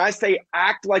me, when I say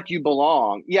act like you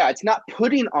belong, it's not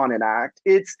putting on an act.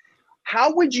 It's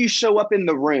how would you show up in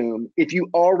the room if you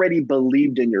already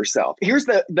believed in yourself? Here's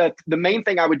the main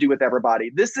thing I would do with everybody.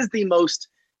 This is the most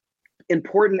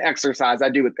important exercise I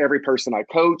do with every person I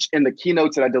coach, and the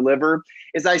keynotes that I deliver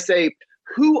is I say,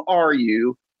 who are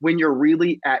you when you're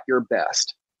really at your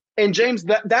best? And James,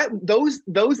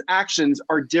 those actions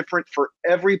are different for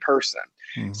every person.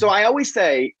 Mm-hmm. So I always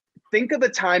say, think of a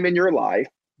time in your life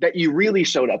that you really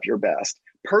showed up your best,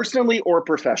 personally or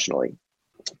professionally.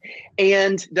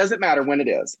 And doesn't matter when it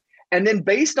is. And then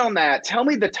based on that, tell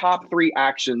me the top 3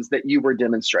 actions that you were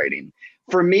demonstrating.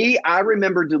 For me, I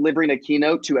remember delivering a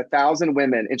keynote to 1,000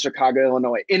 women in Chicago,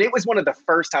 Illinois. And it was one of the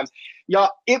first times, y'all,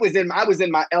 I was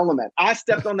in my element. I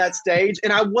stepped on that stage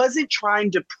and I wasn't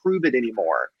trying to prove it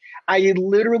anymore. I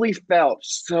literally felt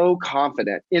so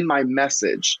confident in my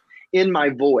message, in my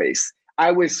voice.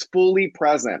 I was fully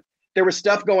present. There was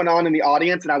stuff going on in the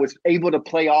audience and I was able to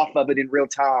play off of it in real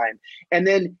time. And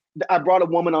then I brought a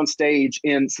woman on stage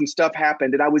and some stuff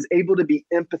happened and I was able to be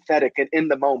empathetic and in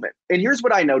the moment. And here's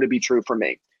what I know to be true for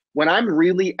me. When I'm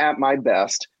really at my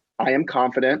best, I am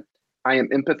confident, I am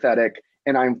empathetic,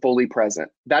 and I'm fully present.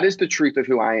 That is the truth of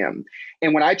who I am.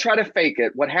 And when I try to fake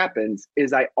it, what happens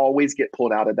is I always get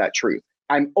pulled out of that truth.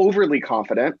 I'm overly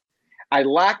confident, I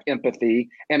lack empathy,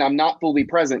 and I'm not fully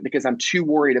present because I'm too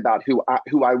worried about who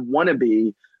I want to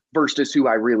be versus who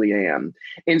I really am.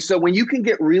 And so when you can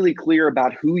get really clear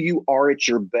about who you are at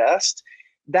your best,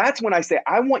 that's when I say,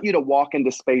 I want you to walk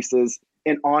into spaces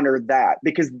and honor that,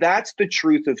 because that's the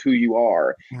truth of who you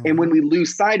are. Mm-hmm. And when we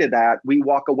lose sight of that, we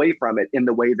walk away from it in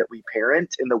the way that we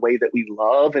parent, in the way that we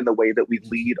love, in the way that we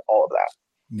lead, all of that.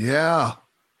 Yeah.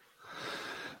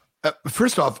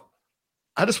 First off,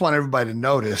 I just want everybody to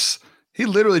notice he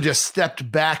literally just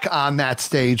stepped back on that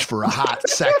stage for a hot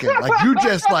second.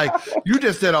 You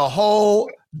just did a whole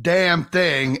damn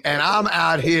thing. And I'm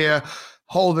out here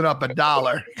holding up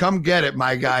 $1. Come get it,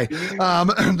 my guy.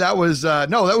 That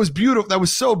was beautiful. That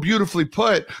was so beautifully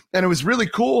put. And it was really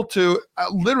cool to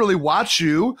literally watch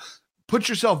you put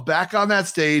yourself back on that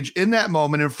stage in that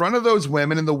moment in front of those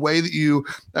women in the way that you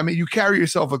carry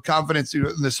yourself with confidence in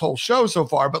this whole show so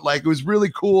far, but like it was really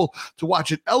cool to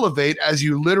watch it elevate as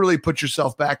you literally put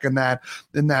yourself back in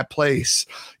that place.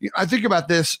 I think about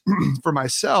this for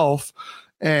myself.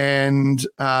 And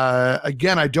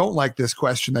again, I don't like this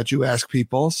question that you ask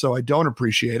people, so I don't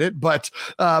appreciate it. But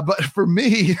for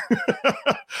me,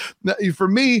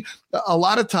 a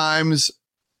lot of times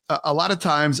I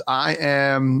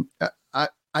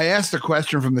asked the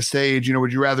question from the stage,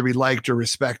 would you rather be liked or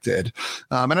respected?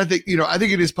 And I think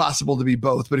it is possible to be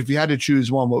both, but if you had to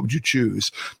choose one, what would you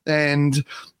choose? And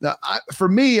for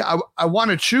me, I want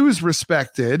to choose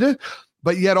respected,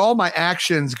 but yet all my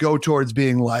actions go towards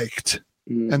being liked.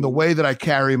 And the way that I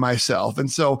carry myself.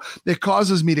 And so it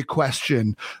causes me to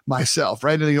question myself,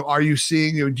 right? And, are you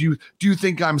seeing, do you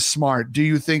think I'm smart? Do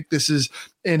you think this is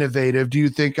innovative? Do you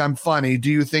think I'm funny? Do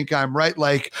you think I'm right?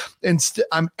 Like,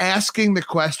 I'm asking the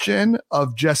question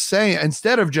of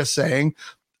instead of just saying,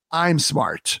 I'm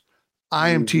smart.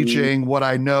 I am teaching what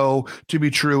I know to be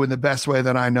true in the best way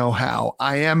that I know how.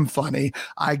 I am funny.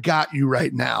 I got you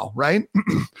right now, right?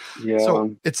 Yeah.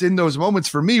 So it's in those moments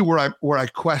for me where I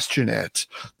question it,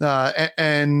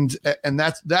 and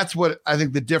that's what I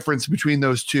think the difference between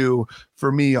those two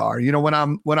for me are. When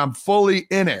I'm fully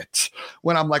in it,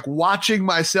 when I'm like watching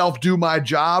myself do my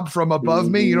job from above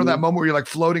me, that moment where you're like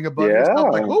floating above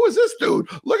yourself, like, who is this dude?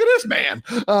 Look at this man,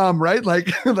 right? Like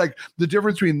the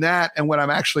difference between that and when I'm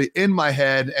actually in my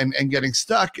head and getting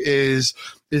stuck is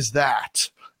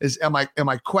am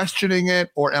I questioning it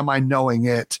or am I knowing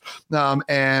it?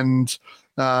 And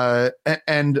the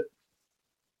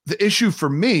issue for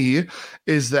me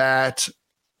is that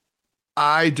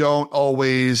I don't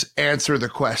always answer the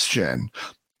question.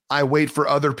 I wait for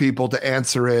other people to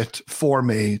answer it for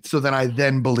me, so then I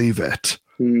believe it.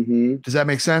 Does that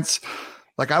make sense?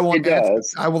 Like I won't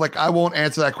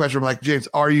answer that question. I'm like, James,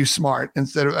 are you smart?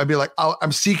 Instead of, I'd be like,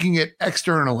 I'm seeking it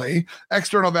external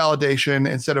validation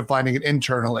instead of finding it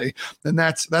internally. And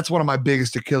that's one of my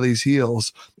biggest Achilles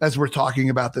heels as we're talking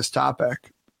about this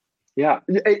topic. Yeah,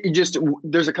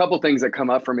 there's a couple things that come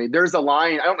up for me. There's a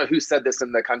line, I don't know who said this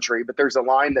in the country, but there's a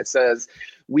line that says,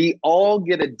 we all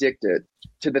get addicted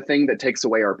to the thing that takes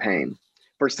away our pain.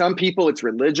 For some people, it's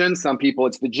religion. Some people,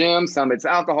 it's the gym. Some it's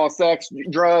alcohol, sex,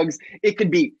 drugs. It could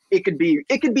be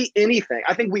anything.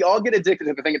 I think we all get addicted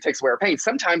to the thing that takes away our pain.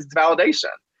 Sometimes it's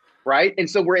validation, right? And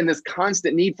so we're in this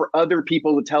constant need for other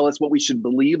people to tell us what we should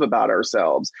believe about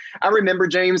ourselves. I remember,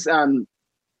 James,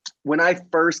 when I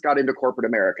first got into corporate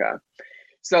America,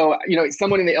 so,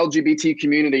 someone in the LGBT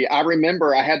community, I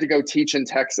remember I had to go teach in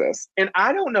Texas. And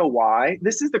I don't know why.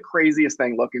 This is the craziest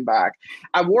thing looking back.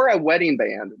 I wore a wedding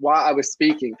band while I was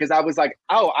speaking because I was like,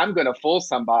 oh, I'm going to fool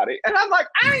somebody. And I'm like,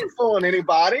 I ain't fooling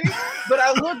anybody. But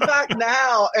I look back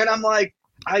now and I'm like,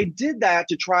 I did that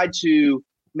to try to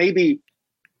maybe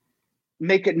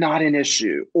make it not an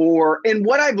issue. And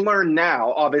what I've learned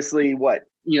now, obviously,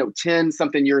 10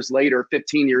 something years later,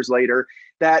 15 years later,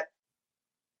 that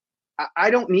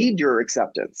I don't need your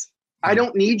acceptance. I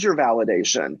don't need your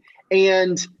validation.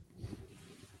 And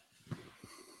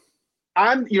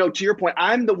I'm, to your point,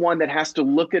 I'm the one that has to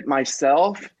look at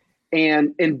myself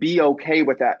and be okay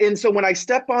with that. And so when I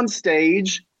step on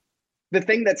stage, the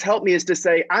thing that's helped me is to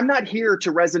say, I'm not here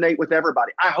to resonate with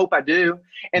everybody. I hope I do.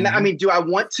 And do I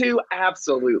want to?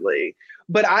 Absolutely.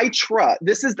 But I trust,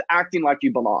 this is acting like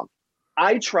you belong.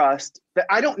 I trust that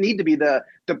I don't need to be the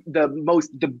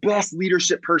best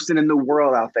leadership person in the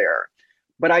world out there.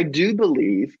 But I do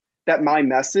believe that my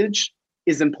message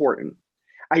is important.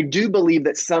 I do believe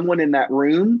that someone in that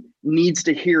room needs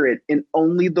to hear it in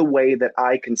only the way that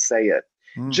I can say it.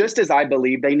 Just as I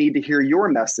believe they need to hear your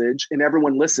message, and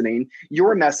everyone listening,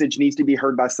 your message needs to be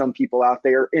heard by some people out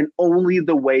there in only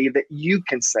the way that you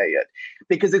can say it.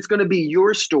 Because it's going to be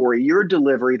your story, your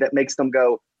delivery that makes them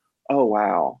go, oh,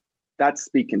 wow. That's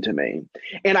speaking to me.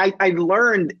 And I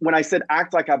learned when I said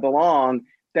act like I belong,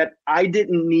 that I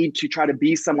didn't need to try to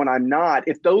be someone I'm not.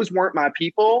 If those weren't my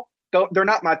people, they're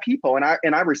not my people. And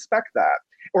I respect that.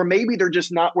 Or maybe they're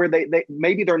just not where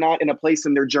maybe they're not in a place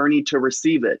in their journey to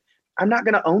receive it. I'm not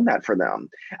going to own that for them.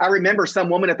 I remember some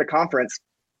woman at the conference,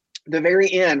 the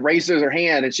very end, raises her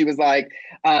hand and she was like,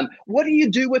 what do you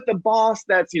do with the boss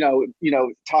that's,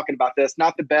 talking about this,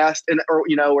 not the best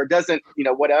or doesn't,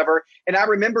 whatever. And I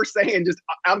remember saying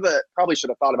probably should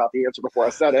have thought about the answer before I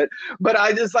said it, but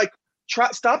I just like,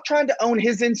 stop trying to own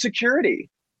his insecurity.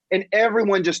 And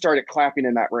everyone just started clapping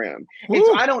in that room. And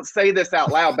so I don't say this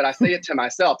out loud, but I say it to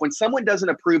myself. When someone doesn't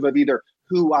approve of either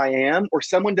who I am or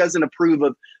someone doesn't approve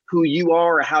of who you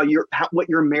are or what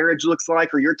your marriage looks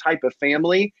like or your type of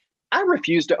family, I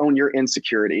refuse to own your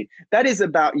insecurity. That is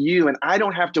about you, and I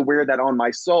don't have to wear that on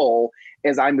my soul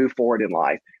as I move forward in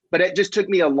life. But it just took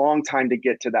me a long time to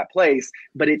get to that place.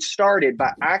 But it started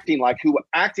by acting like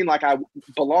I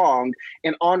belonged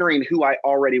and honoring who I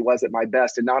already was at my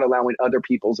best and not allowing other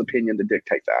people's opinion to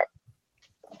dictate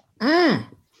that.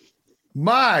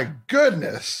 My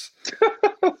goodness.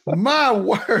 My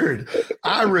word.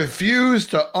 I refuse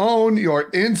to own your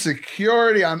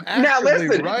insecurity. I'm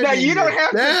actually now you don't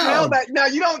have to tell that. Now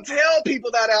you don't tell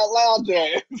people that out loud,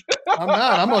 James. I'm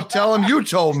not. I'm going to tell them you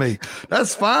told me.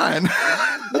 That's fine.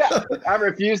 Yeah, I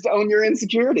refuse to own your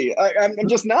insecurity. I'm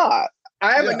just not.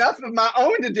 I have enough of my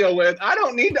own to deal with. I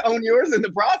don't need to own yours in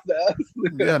the process.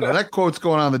 Yeah, no, that quote's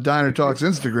going on the Diner Talks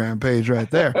Instagram page right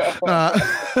there.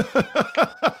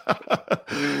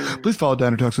 Please follow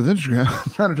Diner Talks with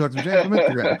Instagram. Diner Talks with James from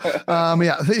Instagram.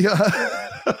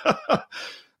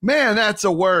 Man, that's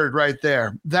a word right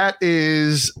there. That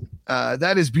is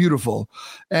beautiful.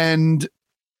 And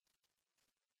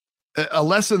a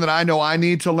lesson that I know I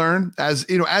need to learn as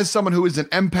someone who is an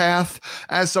empath,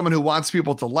 as someone who wants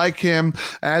people to like him,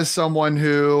 as someone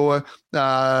who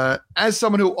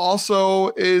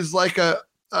also is like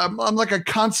I'm like a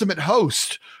consummate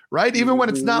host, right? Even when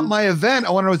it's not my event,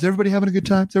 I want to know, is everybody having a good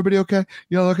time? Is everybody okay?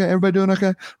 You all okay? Everybody doing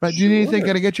okay? Right? Do you need anything?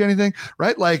 Can I get you anything?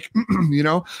 Right? Like, I'm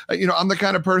the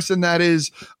kind of person that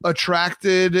is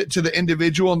attracted to the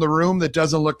individual in the room that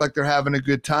doesn't look like they're having a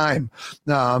good time.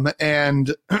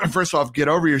 And first off, get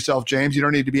over yourself, James. You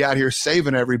don't need to be out here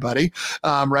saving everybody.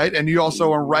 Right? And you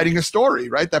also are writing a story,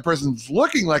 right? That person's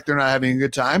looking like they're not having a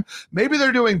good time. Maybe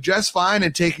they're doing just fine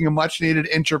and taking a much needed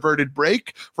introverted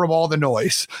break from all the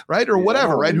noise, right? Or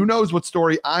whatever, right? Who knows what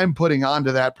story I'm putting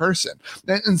onto that person.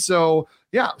 And so,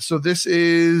 so this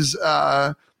is,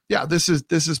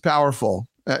 this is powerful.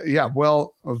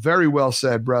 Well, very well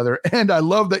said, brother. And I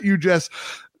love that you just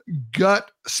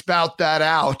gut spout that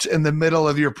out in the middle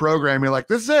of your program. You're like,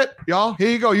 this is it, y'all. Here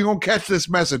you go. You're going to catch this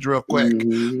message real quick.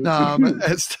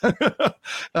 That's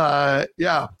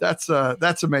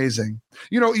amazing.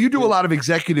 You do a lot of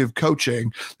executive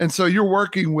coaching, and so you're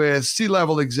working with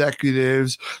C-level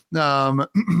executives, so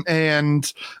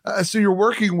you're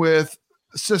working with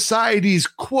society's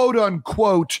quote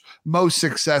unquote most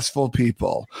successful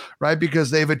people, right? Because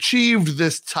they've achieved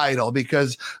this title,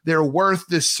 because they're worth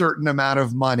this certain amount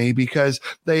of money, because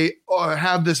they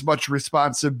have this much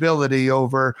responsibility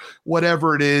over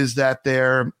whatever it is that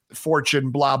their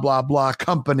Fortune blah blah blah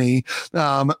company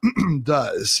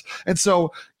does. And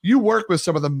so you work with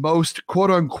some of the most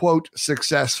quote unquote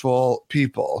successful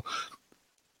people.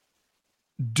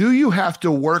 Do you have to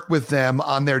work with them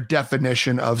on their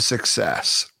definition of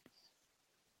success?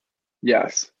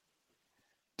 Yes.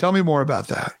 Tell me more about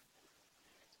that.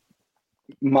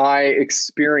 My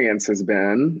experience has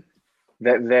been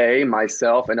that they,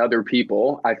 myself, and other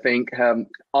people, I think, have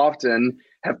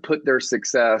put their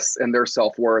success and their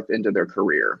self-worth into their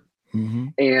career. Mm-hmm.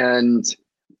 And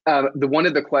one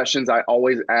of the questions I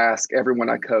always ask everyone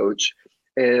I coach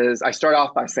is, I start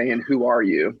off by saying, who are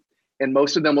you? And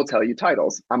most of them will tell you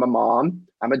titles. I'm a mom,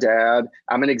 I'm a dad,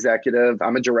 I'm an executive,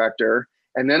 I'm a director.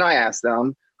 And then I ask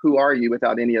them, who are you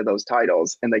without any of those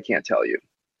titles? And they can't tell you.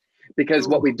 Because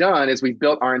what we've done is we've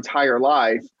built our entire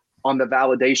life on the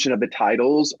validation of the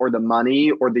titles or the money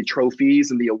or the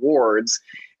trophies and the awards.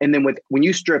 And then when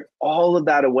you strip all of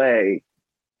that away,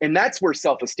 and that's where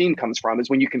self-esteem comes from, is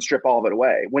when you can strip all of it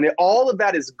away. When all of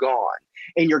that is gone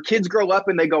and your kids grow up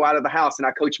and they go out of the house, and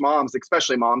I coach moms,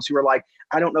 especially moms who are like,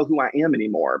 I don't know who I am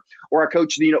anymore. Or I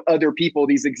coach, other people,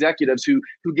 these executives who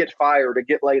get fired or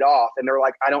get laid off, and they're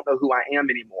like, I don't know who I am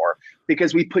anymore,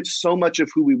 because we put so much of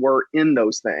who we were in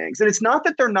those things. And it's not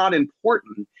that they're not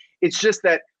important. It's just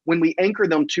that when we anchor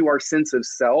them to our sense of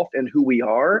self and who we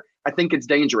are, I think it's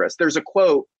dangerous. There's a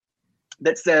quote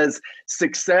that says,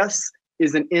 success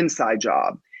is an inside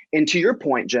job. And to your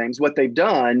point, James, what they've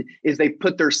done is they've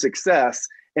put their success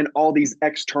in all these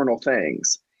external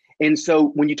things. And so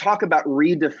when you talk about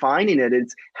redefining it,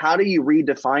 it's how do you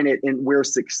redefine it in where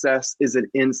success is an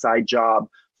inside job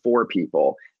for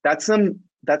people? That's some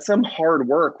hard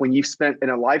work when you've spent in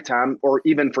a lifetime, or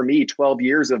even for me, 12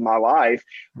 years of my life,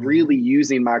 really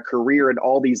using my career and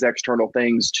all these external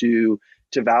things to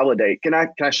validate. Can I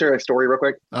share a story real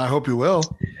quick? I hope you will.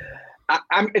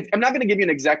 I'm not going to give you an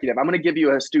executive. I'm going to give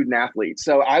you a student athlete.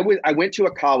 So I went to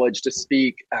a college to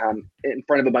speak in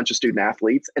front of a bunch of student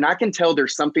athletes, and I can tell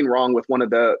there's something wrong with one of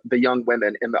the young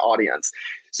women in the audience.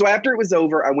 So after it was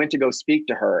over, I went to go speak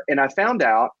to her, and I found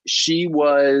out she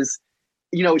was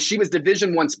she was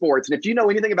Division I sports. And if you know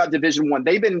anything about Division I,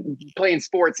 they've been playing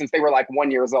sports since they were like 1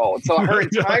 year old. So her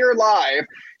entire life,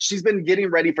 she's been getting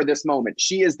ready for this moment.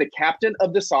 She is the captain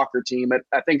of the soccer team at,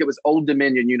 I think it was Old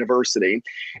Dominion University.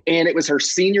 And it was her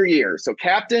senior year. So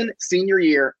captain, senior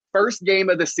year, first game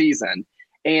of the season.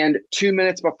 And 2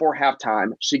 minutes before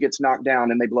halftime, she gets knocked down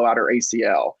and they blow out her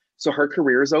ACL. So her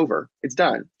career is over. It's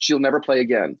done. She'll never play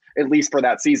again, at least for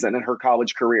that season in her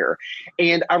college career.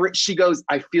 And she goes,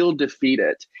 I feel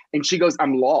defeated. And she goes,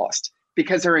 I'm lost,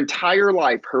 because her entire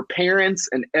life, her parents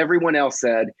and everyone else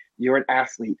said, you're an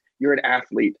athlete, you're an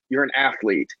athlete, you're an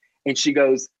athlete. And she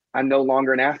goes, I'm no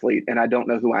longer an athlete and I don't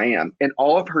know who I am. And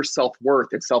all of her self-worth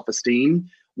and self-esteem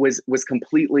was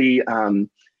completely,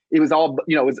 it was all,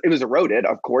 it was eroded,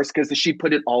 of course, because she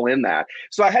put it all in that.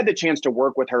 So I had the chance to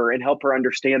work with her and help her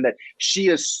understand that she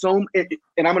is and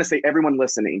I'm going to say, everyone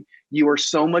listening, you are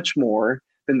so much more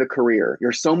than the career.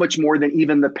 You're so much more than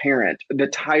even the parent, the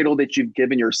title that you've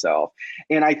given yourself.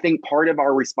 And I think part of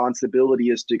our responsibility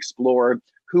is to explore,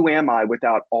 who am I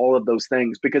without all of those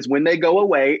things? Because when they go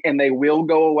away, and they will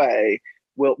go away,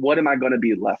 well, what am I going to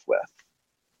be left with?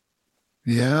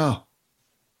 Yeah.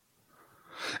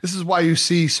 This is why you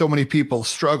see so many people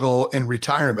struggle in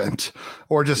retirement,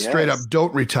 or just straight up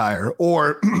don't retire,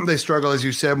 or they struggle, as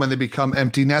you said, when they become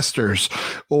empty nesters,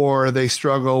 or they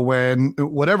struggle when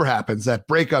whatever happens, that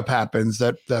breakup happens,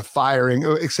 that firing,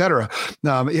 etc.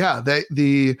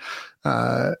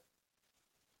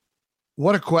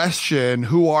 What a question.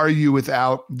 Who are you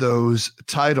without those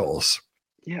titles?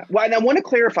 Yeah. Well, and I want to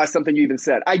clarify something you even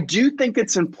said. I do think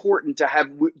it's important to have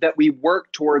that we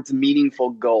work towards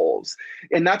meaningful goals.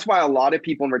 And that's why a lot of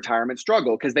people in retirement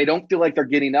struggle, because they don't feel like they're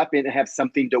getting up and have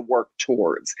something to work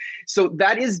towards. So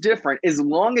that is different, as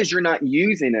long as you're not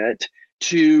using it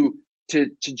to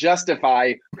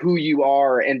justify who you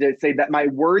are and to say that my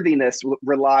worthiness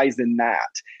relies in that.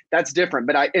 That's different.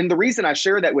 But and the reason I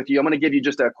share that with you, I'm going to give you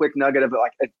just a quick nugget of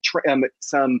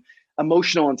some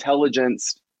emotional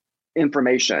intelligence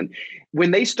information.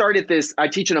 When they started this, I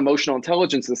teach an emotional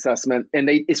intelligence assessment, and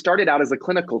it started out as a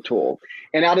clinical tool.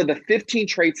 And out of the 15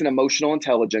 traits in emotional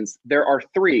intelligence, there are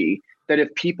 3 that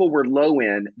if people were low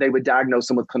in, they would diagnose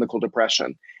them with clinical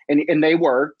depression. And they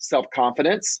were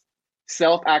self-confidence,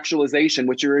 self-actualization,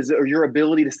 which is your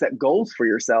ability to set goals for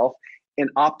yourself, and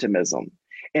optimism.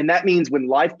 And that means when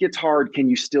life gets hard, can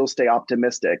you still stay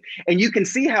optimistic? And you can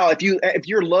see how if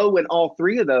you're low in all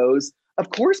 3 of those, of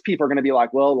course, people are going to be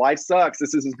like, well, life sucks.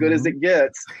 This is as good as it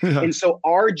gets. Yeah. And so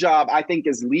our job, I think,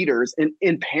 as leaders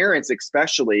and parents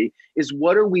especially, is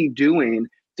what are we doing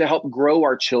to help grow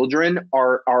our children,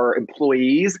 our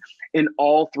employees in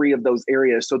all 3 of those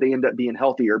areas, so they end up being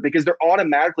healthier, because they're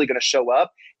automatically going to show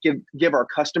up, give our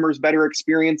customers better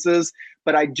experiences.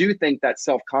 But I do think that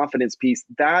self-confidence piece,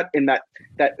 that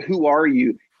who are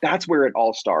you, that's where it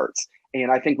all starts.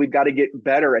 And I think we've got to get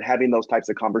better at having those types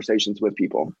of conversations with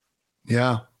people.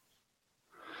 Yeah.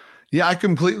 Yeah, I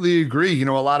completely agree.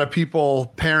 A lot of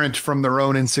people parent from their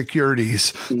own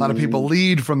insecurities. A lot of people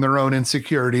lead from their own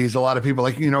insecurities. A lot of people,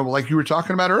 like you were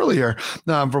talking about earlier,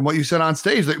 from what you said on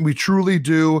stage, that we truly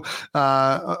do,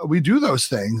 we do those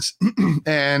things.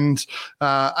 And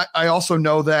I also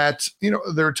know that,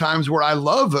 there are times where I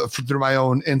love through my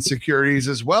own insecurities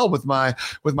as well with my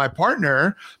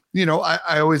partner.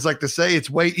 I always like to say it's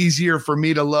way easier for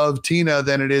me to love Tina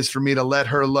than it is for me to let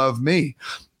her love me,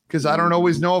 because I don't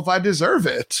always know if I deserve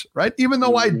it, right? Even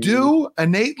though I do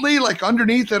innately, like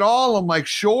underneath it all, I'm like,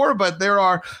 sure, but there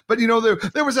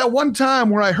was that one time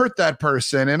where I hurt that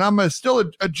person, and I'm still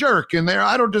a jerk, and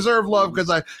I don't deserve love because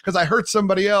I hurt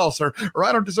somebody else, or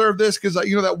I don't deserve this because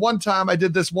that one time I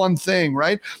did this one thing,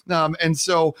 right? And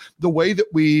so the way that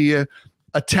we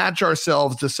attach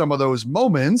ourselves to some of those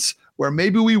moments where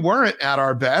maybe we weren't at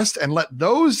our best, and let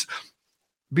those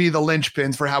be the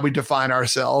linchpins for how we define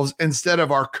ourselves instead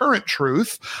of our current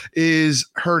truth, is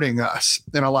hurting us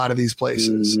in a lot of these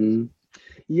places. Mm-hmm.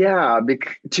 Yeah.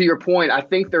 To your point, I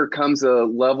think there comes a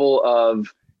level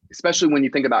of, especially when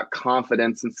you think about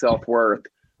confidence and self-worth,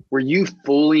 where you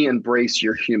fully embrace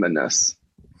your humanness.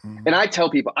 Mm-hmm. And I tell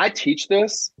people, I teach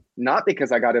this not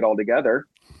because I got it all together.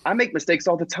 I make mistakes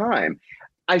all the time.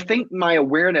 I think my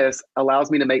awareness allows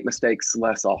me to make mistakes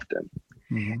less often.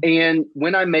 Mm-hmm. And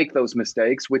when I make those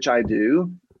mistakes, which I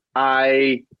do,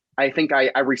 I think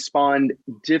I respond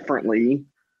differently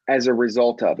as a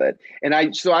result of it. And I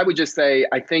would just say,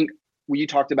 I think when you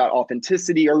talked about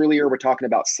authenticity earlier, we're talking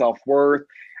about self-worth.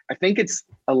 I think it's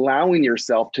allowing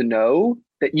yourself to know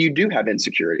that you do have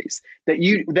insecurities,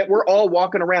 that we're all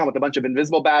walking around with a bunch of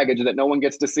invisible baggage that no one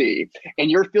gets to see.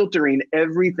 And you're filtering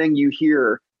everything you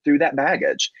hear through that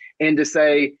baggage, and to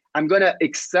say, I'm going to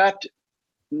accept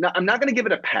I'm not going to give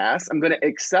it a pass. I'm going to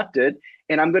accept it,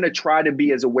 and I'm going to try to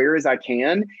be as aware as I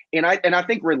can. And I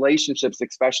think relationships,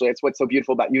 especially, it's what's so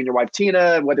beautiful about you and your wife,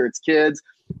 Tina, whether it's kids,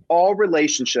 all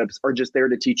relationships are just there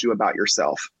to teach you about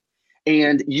yourself.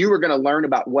 And you are going to learn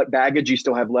about what baggage you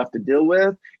still have left to deal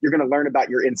with. You're going to learn about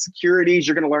your insecurities.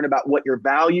 You're going to learn about what your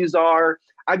values are.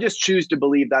 I just choose to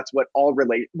believe that's what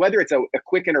whether it's a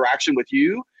quick interaction with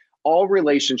you, all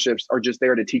relationships are just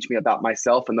there to teach me about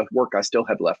myself and the work I still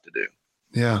have left to do.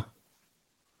 Yeah.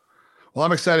 Well,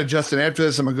 I'm excited, Justin. After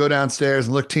this, I'm going to go downstairs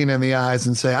and look Tina in the eyes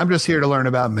and say, I'm just here to learn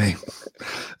about me.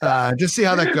 Just see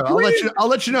how that goes. I'll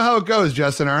let you know how it goes,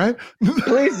 Justin. All right.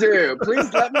 Please do.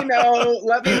 Please let me know.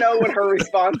 Let me know what her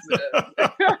response is.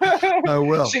 I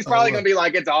will. She's probably going to be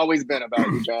like, it's always been about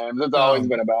you, James. It's always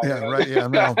been about you. Yeah, right.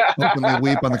 Yeah. I'll openly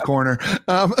weep on the corner.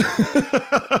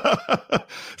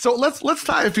 So let's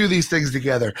tie a few of these things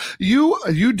together. You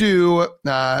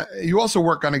also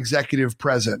work on executive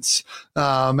presence,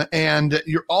 and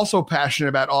you're also passionate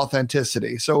about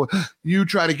authenticity. So you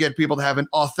try to get people to have an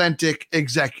authentic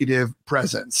executive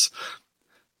presence.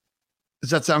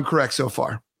 Does that sound correct so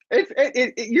far?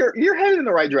 You're headed in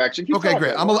the right direction. Keep okay, talking.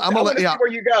 great. I'm gonna let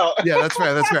where you go. Yeah, that's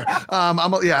fair. That's fair. I'm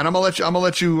gonna let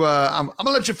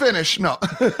you finish. No,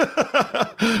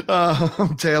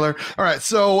 Taylor. All right.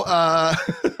 So,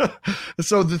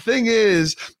 so the thing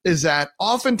is that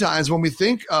oftentimes when we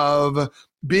think of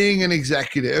being an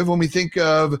executive, when we think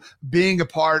of being a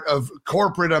part of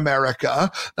corporate America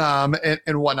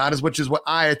and whatnot, which is what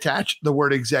I attach the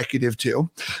word executive to.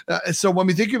 So when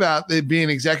we think about being an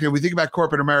executive, we think about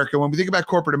corporate America. When we think about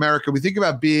corporate America, we think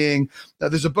about being,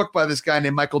 there's a book by this guy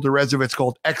named Michael Deresiewicz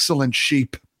called Excellent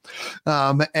Sheep.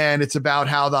 And it's about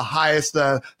how the highest,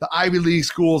 the Ivy League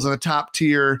schools and the top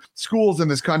tier schools in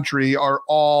this country are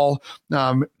all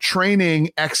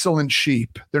training excellent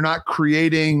sheep. They're not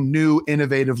creating new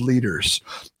innovative leaders,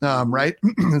 right?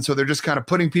 And so they're just kind of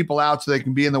putting people out so they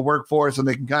can be in the workforce and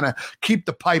they can kind of keep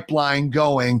the pipeline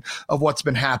going of what's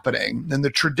been happening and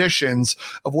the traditions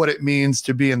of what it means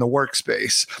to be in the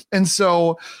workspace. And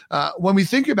so when we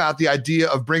think about the idea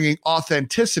of bringing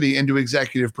authenticity into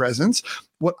executive presence,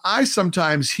 what I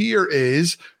sometimes hear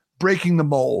is breaking the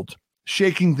mold,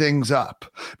 shaking things up,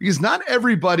 because not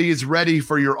everybody is ready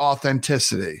for your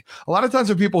authenticity. A lot of times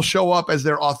when people show up as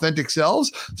their authentic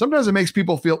selves, sometimes it makes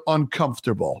people feel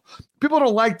uncomfortable. People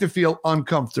don't like to feel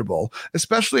uncomfortable,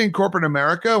 especially in corporate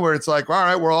America, where it's like, all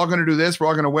right, we're all going to do this. We're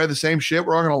all going to wear the same shit.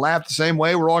 We're all going to laugh the same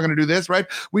way. We're all going to do this, right?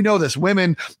 We know this.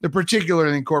 Women,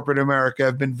 particularly in corporate America,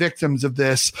 have been victims of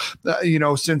this,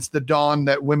 since the dawn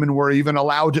that women were even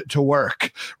allowed to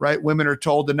work, right? Women are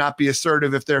told to not be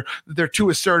assertive. If they're too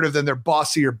assertive, then they're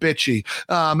bossy or bitchy.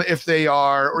 If they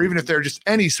are, or even if they're just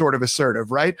any sort of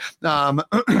assertive, right?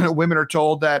 Women are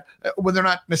told that, well, they're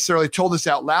not necessarily told this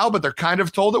out loud, but they're kind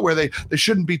of told it where they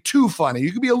shouldn't be too funny.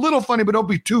 You can be a little funny, but don't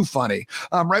be too funny,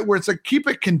 right? Where it's like, keep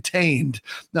it contained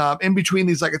in between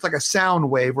these, like, it's like a sound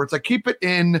wave where it's like, keep it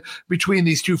in between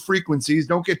these two frequencies.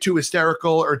 Don't get too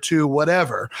hysterical or too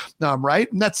whatever, right?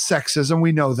 And that's sexism.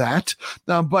 We know that.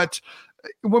 But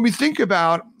when we think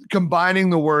about combining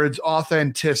the words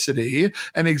authenticity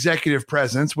and executive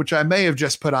presence, which I may have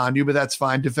just put on you, but that's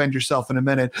fine. Defend yourself in a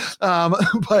minute.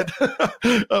 But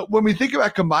when we think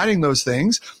about combining those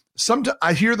things,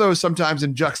 I hear those sometimes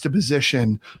in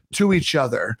juxtaposition to each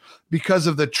other because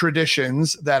of the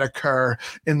traditions that occur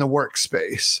in the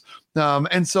workspace.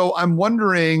 And so I'm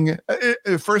wondering,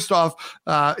 first off,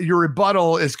 your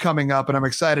rebuttal is coming up and I'm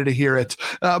excited to hear it.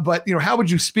 But, how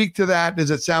would you speak to that? Does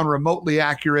it sound remotely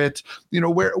accurate?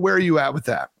 Where are you at with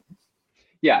that?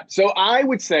 Yeah. So I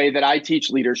would say that I teach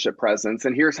leadership presence,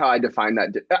 and here's how I define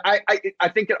that. I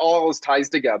think it all ties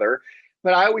together,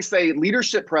 but I always say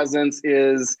leadership presence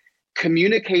is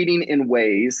communicating in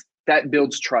ways that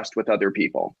builds trust with other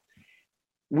people.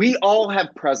 We all have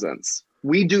presence.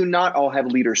 We do not all have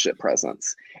leadership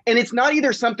presence. And it's not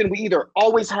either something we either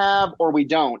always have or we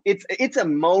don't. It's a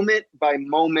moment by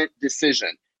moment decision.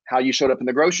 How you showed up in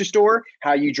the grocery store,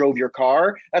 how you drove your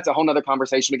car. That's a whole nother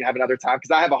conversation we can have another time,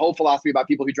 because I have a whole philosophy about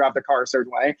people who drive their car a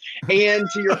certain way. And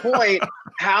to your point,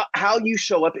 how you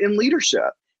show up in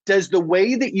leadership. Does the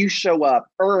way that you show up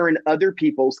earn other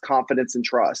people's confidence and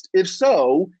trust? If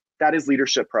so, that is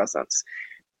leadership presence.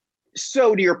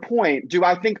 So to your point, do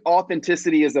I think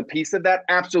authenticity is a piece of that?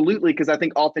 Absolutely, because I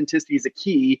think authenticity is a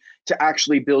key to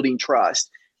actually building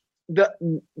trust.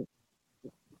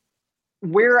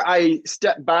 Where I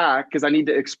step back, because I need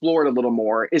to explore it a little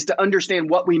more, is to understand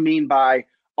what we mean by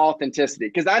authenticity.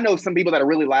 Because I know some people that are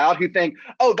really loud who think,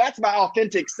 oh, that's my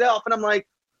authentic self. And I'm like,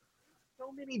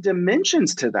 so many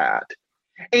dimensions to that.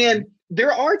 And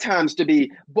there are times to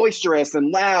be boisterous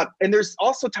and loud. And there's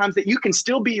also times that you can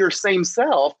still be your same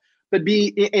self, but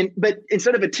but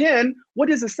instead of a 10, what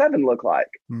does a 7 look like?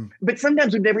 But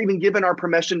sometimes we've never even given our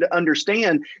permission to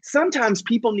understand. Sometimes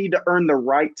people need to earn the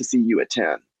right to see you at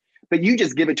 10, but you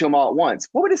just give it to them all at once.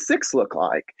 What would a 6 look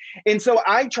like? And so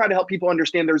I try to help people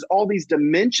understand there's all these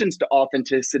dimensions to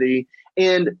authenticity,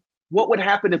 and what would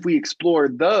happen if we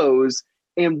explored those,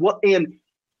 and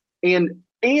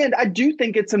I do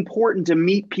think it's important to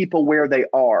meet people where they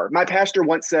are. My pastor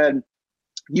once said,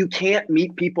 you can't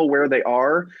meet people where they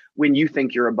are when you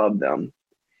think you're above them.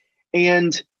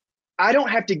 And I don't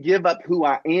have to give up who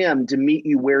I am to meet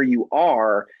you where you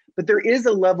are, but there is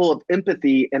a level of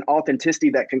empathy and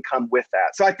authenticity that can come with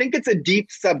that. So I think it's a deep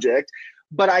subject,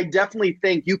 but I definitely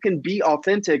think you can be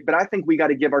authentic, but I think we got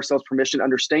to give ourselves permission to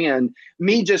understand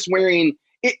me just wearing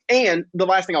it. And the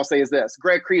last thing I'll say is this: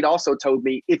 Greg Creed also told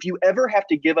me, if you ever have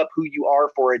to give up who you are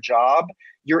for a job,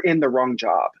 you're in the wrong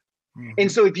job.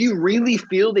 And so if you really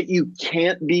feel that you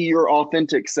can't be your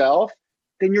authentic self,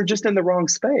 then you're just in the wrong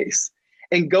space.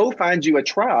 And go find you a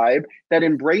tribe that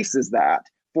embraces that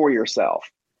for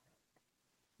yourself.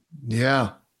 Yeah.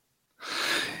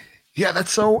 Yeah,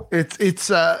 that's so it is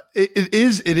a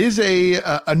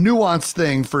nuanced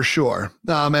thing for sure.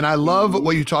 And I love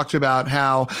what you talked about,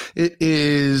 how it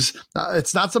is,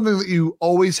 it's not something that you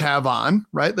always have on,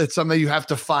 right? It's something you have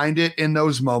to find it in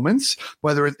those moments,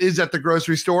 whether it is at the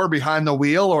grocery store, behind the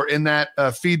wheel, or in that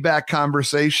feedback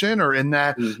conversation, or in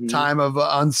that time of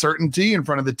uncertainty in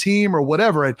front of the team, or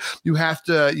whatever. You have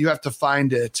to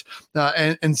find it.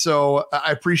 And so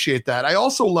I appreciate that. I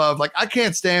also love, like, I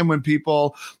can't stand when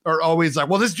people are always like,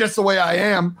 well, this is just the way I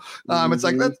am. It's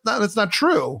like, that's not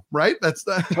true, right? That's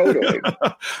totally.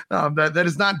 That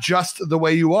is not just the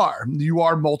way you are. You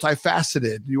are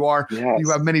multifaceted. You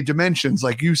have many dimensions,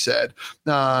 like you said.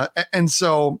 And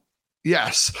so,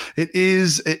 yes, it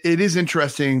is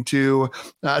interesting to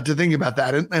think about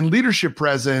that. And leadership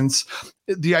presence,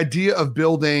 the idea of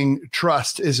building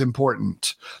trust is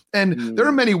important. And there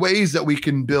are many ways that we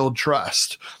can build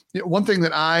trust. One thing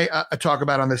that I talk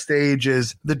about on the stage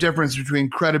is the difference between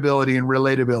credibility and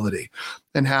relatability,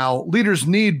 and how leaders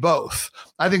need both.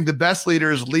 I think the best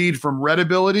leaders lead from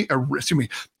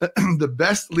the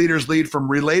best leaders lead from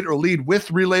lead with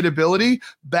relatability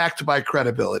backed by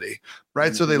credibility,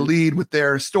 right? So they lead with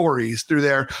their stories, through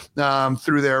their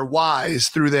whys,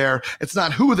 it's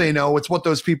not who they know, it's what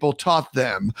those people taught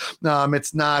them.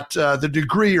 It's not the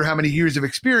degree or how many years of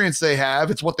experience they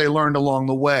have, it's what they learned along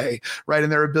the way, right?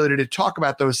 And their ability to talk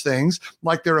about those things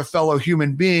like they're a fellow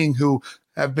human being who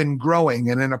have been growing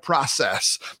and in a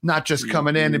process, not just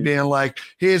coming in and being like,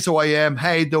 here's who I am.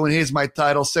 Hey, here's my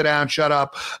title. Sit down, shut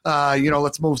up.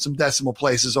 Let's move some decimal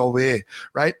places over here.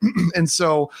 Right. And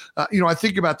so, I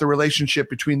think about the relationship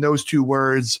between those two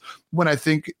words when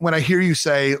I hear you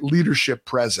say leadership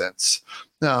presence.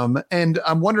 And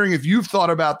I'm wondering if you've thought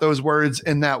about those words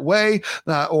in that way,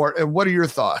 or what are your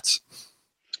thoughts?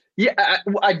 Yeah,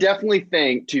 I definitely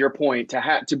think, to your point,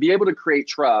 to be able to create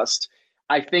trust,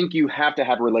 I think you have to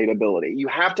have relatability. You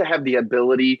have to have the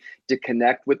ability to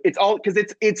connect with. It's all because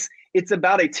it's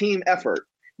about a team effort.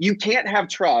 You can't have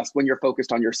trust when you're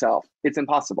focused on yourself. It's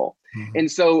impossible.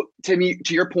 And so, to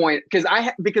your point,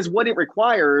 because what it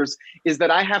requires is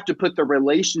that I have to put the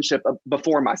relationship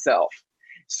before myself.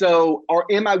 So,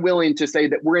 am I willing to say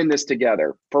that we're in this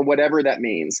together, for whatever that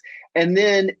means? And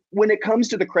then when it comes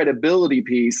to the credibility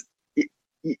piece,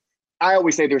 I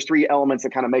always say there's 3 elements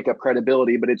that kind of make up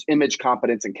credibility, but it's image,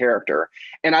 competence, and character.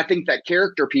 And I think that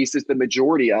character piece is the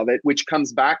majority of it, which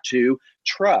comes back to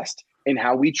trust and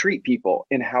how we treat people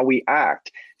and how we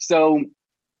act. So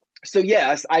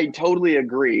yes, I totally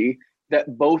agree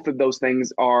that both of those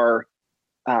things are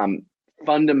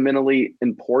fundamentally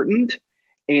important.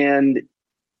 And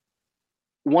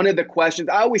one of the questions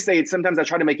I always say, sometimes I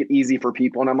try to make it easy for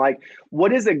people. And I'm like,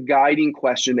 what is a guiding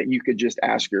question that you could just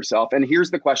ask yourself? And here's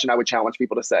the question I would challenge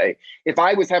people to say. If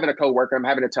I was having a coworker, I'm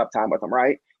having a tough time with them,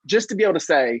 right? Just to be able to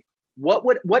say,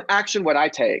 what action would I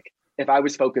take if I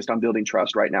was focused on building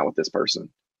trust right now with this person?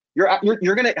 You're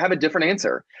going to have a different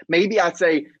answer. Maybe I'd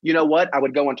say, you know what? I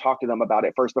would go and talk to them about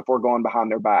it first before going behind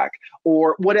their back,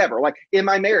 or whatever. Like in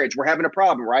my marriage, we're having a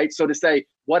problem, right? So to say,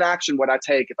 what action would I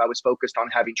take if I was focused on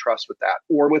having trust with that,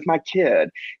 or with my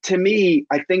kid? To me,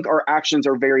 I think our actions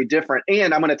are very different.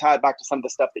 And I'm going to tie it back to some of the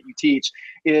stuff that you teach.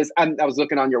 I was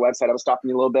looking on your website, I was stopping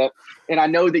you a little bit, and I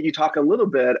know that you talk a little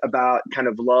bit about kind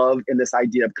of love and this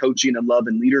idea of coaching and love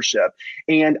and leadership.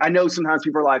 And I know sometimes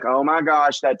people are like, oh my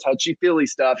gosh, that touchy-feely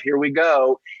stuff, here we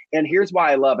go. And here's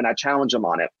why I love, and I challenge them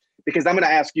on it, because I'm going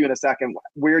to ask you in a second,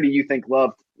 where do you think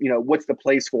love, what's the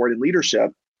place for it in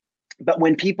leadership? But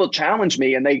when people challenge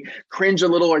me and they cringe a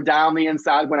little or down the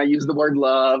inside when I use the word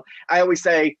love, I always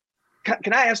say,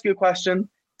 can I ask you a question?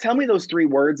 Tell me those 3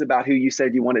 words about who you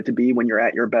said you wanted to be when you're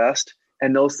at your best.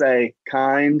 And they'll say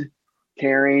kind,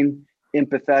 caring,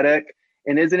 empathetic.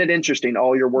 And isn't it interesting?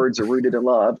 All your words are rooted in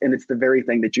love. And it's the very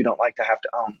thing that you don't like to have to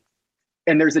own.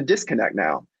 And there's a disconnect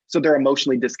now. So they're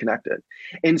emotionally disconnected.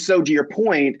 And so to your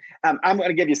point, I'm going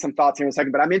to give you some thoughts here in a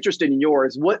second, but I'm interested in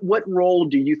yours. What role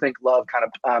do you think love kind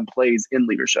of plays in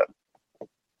leadership?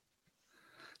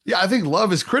 Yeah, I think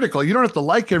love is critical. You don't have to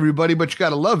like everybody, but you got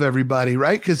to love everybody,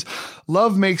 right? Because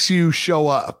love makes you show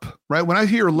up, right? When I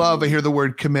hear love, I hear the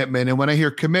word commitment. And when I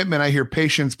hear commitment, I hear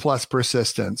patience plus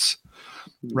persistence,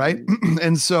 right?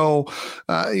 And so,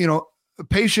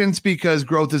 patience because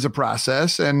growth is a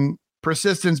process, and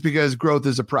persistence because growth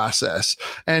is a process.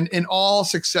 And in all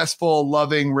successful,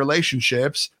 loving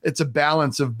relationships, it's a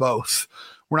balance of both.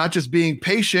 We're not just being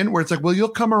patient where it's like, well, you'll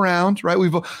come around, right?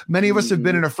 Many of us have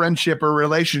been in a friendship or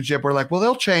relationship where like, well,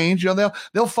 they'll change,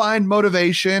 they'll find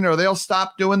motivation or they'll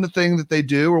stop doing the thing that they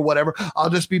do or whatever. I'll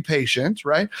just be patient,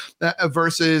 right?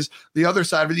 Versus the other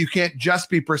side of it, you can't just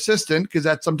be persistent because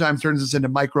that sometimes turns us into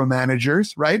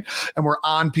micromanagers, right? And we're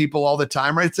on people all the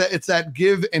time, right? It's that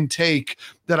give and take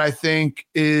that I think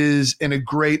is in a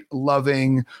great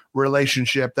loving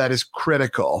relationship that is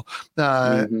critical.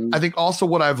 I think also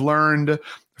what I've learned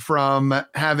from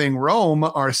having Rome,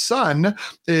 our son,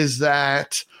 is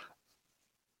that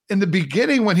in the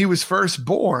beginning, when he was first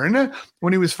born,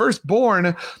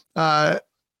 I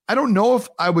don't know if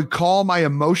I would call my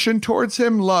emotion towards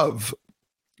him love.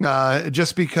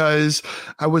 Just because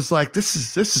I was like, this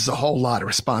is a whole lot of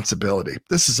responsibility.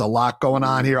 This is a lot going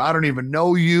on here. I don't even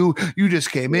know you. You just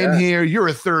came in here. You're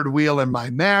a third wheel in my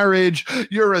marriage.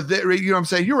 You know what I'm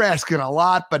saying? You're asking a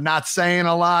lot, but not saying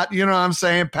a lot. You know what I'm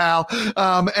saying, pal?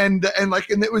 And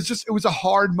it was a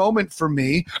hard moment for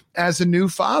me as a new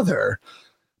father.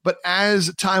 But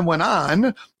as time went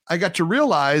on, I got to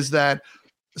realize that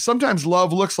sometimes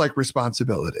love looks like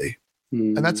responsibility,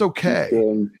 and that's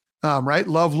okay. Right?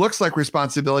 Love looks like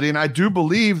responsibility. And I do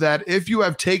believe that if you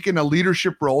have taken a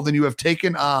leadership role, then you have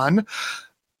taken on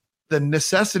the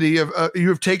necessity of, you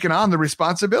have taken on the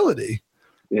responsibility.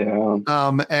 Yeah.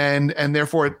 And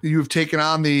therefore you've taken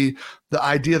on the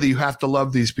idea that you have to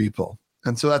love these people.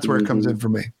 And so that's where it comes in for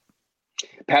me.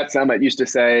 Pat Summitt used to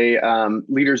say,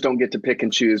 leaders don't get to pick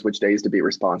and choose which days to be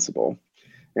responsible.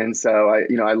 And so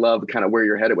I love kind of where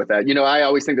you're headed with that. I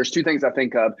always think there's 2 things I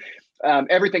think of.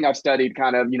 Everything I've studied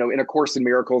kind of, in A Course in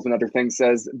Miracles and other things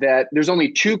says that there's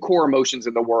only 2 core emotions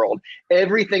in the world.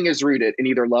 Everything is rooted in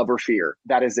either love or fear.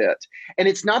 That is it. And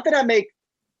it's not that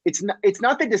it's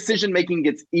not that decision-making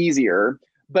gets easier,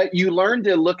 but you learn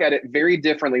to look at it very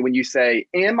differently when you say,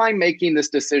 am I making this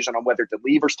decision on whether to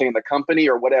leave or stay in the company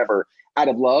or whatever out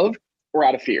of love or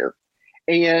out of fear?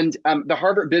 And the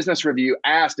Harvard Business Review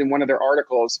asked in one of their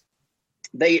articles,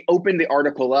 they opened the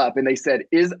article up and they said,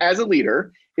 as a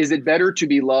leader, is it better to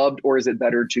be loved or is it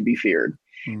better to be feared?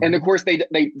 And of course,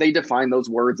 they define those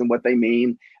words and what they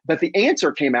mean. But the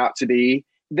answer came out to be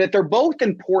that they're both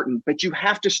important, but you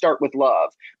have to start with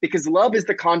love because love is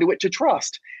the conduit to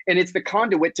trust and it's the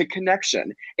conduit to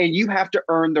connection. And you have to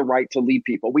earn the right to lead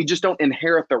people. We just don't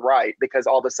inherit the right because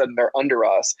all of a sudden they're under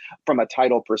us from a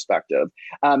title perspective.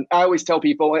 I always tell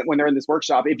people when they're in this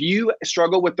workshop, if you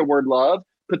struggle with the word love,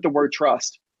 put the word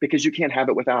trust because you can't have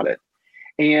it without it.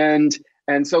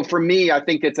 And so for me, I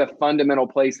think it's a fundamental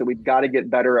place that we've got to get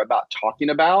better about talking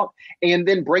about and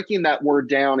then breaking that word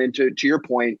down into, to your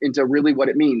point, into really what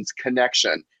it means: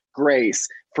 connection, grace,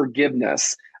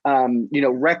 forgiveness,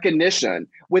 recognition.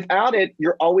 Without it,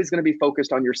 you're always going to be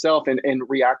focused on yourself and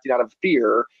reacting out of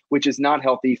fear, which is not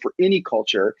healthy for any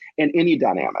culture and any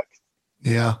dynamic.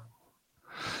 Yeah.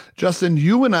 Justin,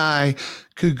 you and I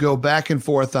could go back and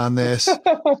forth on this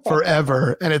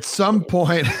forever. And at some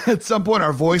point,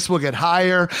 our voice will get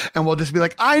higher and we'll just be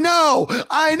like, I know,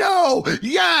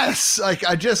 yes. Like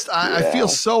I feel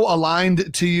so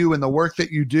aligned to you and the work that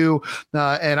you do.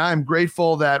 And I'm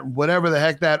grateful that whatever the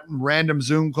heck that random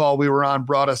Zoom call we were on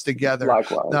brought us together.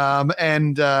 Likewise.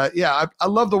 I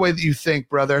love the way that you think,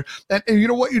 brother. And you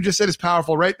know what you just said is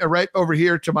powerful. Right over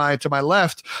here to my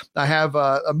left, I have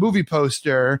a movie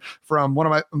poster from one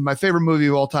of my favorite movie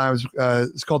of all time.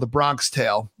 It's called The Bronx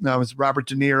Tale. Now it's Robert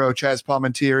De Niro, Chaz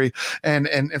Palminteri,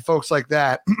 and folks like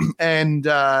that. and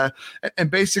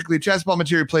basically Chaz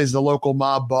Palminteri plays the local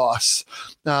mob boss.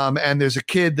 And there's a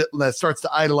kid that starts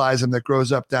to idolize him that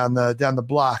grows up down the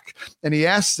block. And he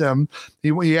asked him,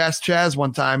 he asked Chaz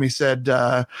one time, he said,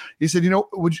 if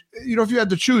you had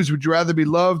to choose, would you rather be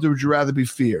loved or would you rather be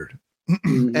feared?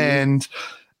 Mm-hmm.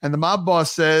 And the mob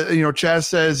boss says, Chaz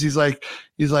says, he's like,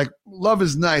 love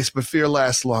is nice, but fear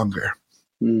lasts longer.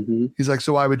 Mm-hmm. He's like,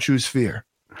 so I would choose fear,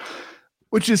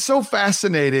 which is so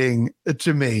fascinating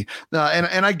to me.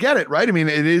 And I get it, right? I mean,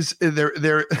 it is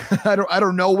there. I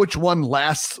don't know which one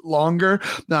lasts longer.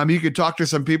 You could talk to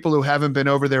some people who haven't been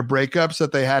over their breakups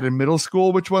that they had in middle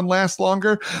school, which one lasts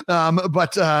longer.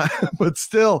 But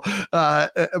still, I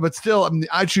mean,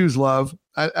 I choose love.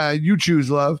 You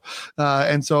choose love.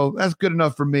 And so that's good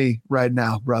enough for me right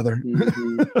now, brother.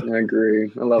 Mm-hmm. I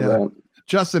agree. I love that.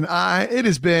 Justin, it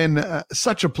has been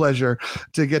such a pleasure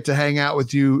to get to hang out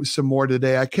with you some more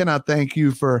today. I cannot thank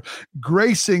you for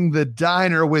gracing the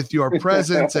diner with your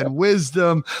presence and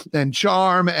wisdom and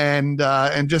charm and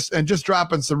just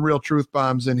dropping some real truth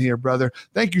bombs in here, brother.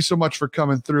 Thank you so much for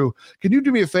coming through. Can you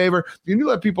do me a favor? Can you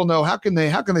let people know how can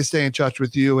they stay in touch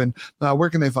with you and where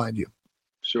can they find you?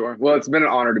 Sure. Well, it's been an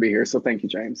honor to be here. So thank you,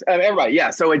 James. Everybody.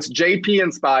 Yeah. So it's JP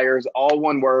Inspires, all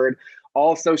one word.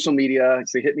 All social media.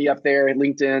 So hit me up there,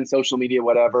 LinkedIn, social media,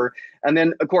 whatever. And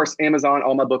then, of course, Amazon,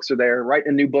 all my books are there.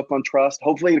 Writing a new book on trust,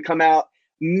 hopefully to come out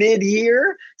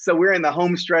mid-year. So we're in the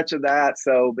home stretch of that.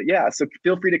 So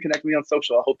feel free to connect me on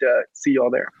social. I hope to see you all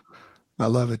there. I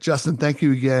love it. Justin, thank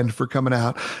you again for coming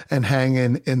out and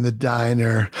hanging in the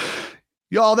diner.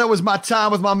 Y'all, that was my time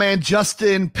with my man,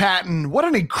 Justin Patton. What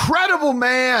an incredible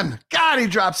man. God, he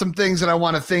dropped some things that I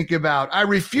want to think about. I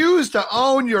refuse to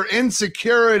own your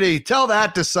insecurity. Tell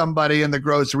that to somebody in the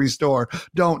grocery store.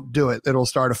 Don't do it. It'll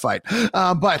start a fight.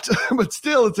 But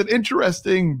still, it's an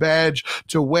interesting badge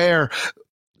to wear.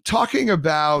 Talking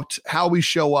about how we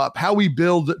show up, how we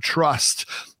build trust.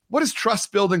 What does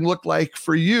trust building look like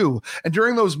for you? And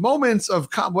during those moments of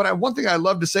one thing I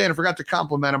love to say, and I forgot to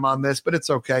compliment him on this, but it's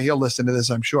okay. He'll listen to this,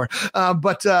 I'm sure.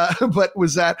 But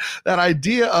was that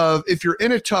idea of if you're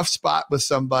in a tough spot with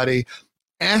somebody,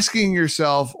 asking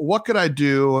yourself, what could I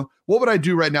do? What would I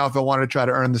do right now if I wanted to try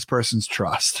to earn this person's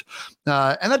trust?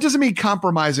 And that doesn't mean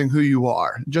compromising who you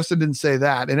are. Justin didn't say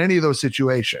that in any of those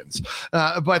situations.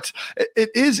 But it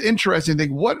is interesting to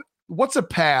think what's a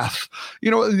path?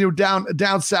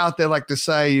 Down south, they like to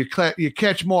say you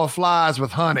catch more flies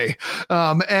with honey.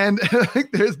 And I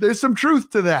think there's some truth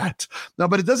to that. No,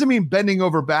 but it doesn't mean bending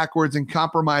over backwards and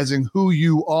compromising who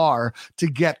you are to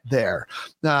get there.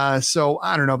 So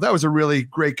I don't know. That was a really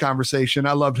great conversation.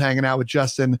 I loved hanging out with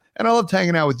Justin and I loved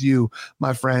hanging out with you,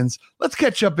 my friends. Let's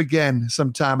catch up again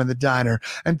sometime in the diner.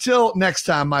 Until next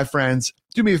time, my friends,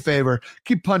 do me a favor,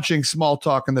 keep punching small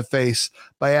talk in the face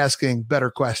by asking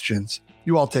better questions.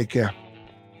 You all take care.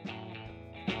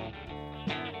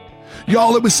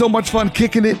 Y'all, it was so much fun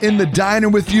kicking it in the diner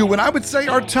with you, and I would say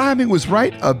our timing was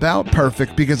right about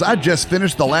perfect because I just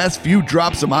finished the last few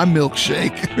drops of my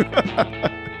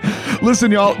milkshake.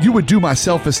 Listen, y'all, you would do my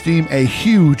self-esteem a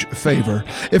huge favor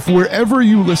if wherever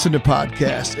you listen to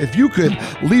podcasts, if you could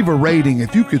leave a rating,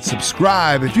 if you could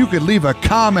subscribe, if you could leave a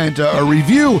comment, a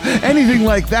review, anything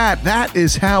like that. That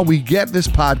is how we get this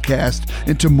podcast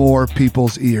into more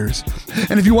people's ears.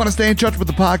 And if you want to stay in touch with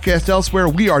the podcast elsewhere,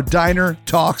 we are Diner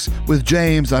Talks with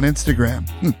James on Instagram.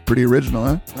 Pretty original,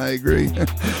 huh? I agree.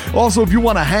 Also, if you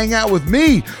want to hang out with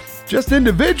me, just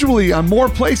individually on more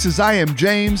places, I am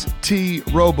James T.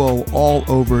 Robo all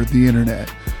over the internet.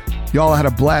 Y'all, I had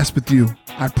a blast with you.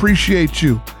 I appreciate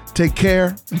you. Take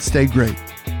care and stay great.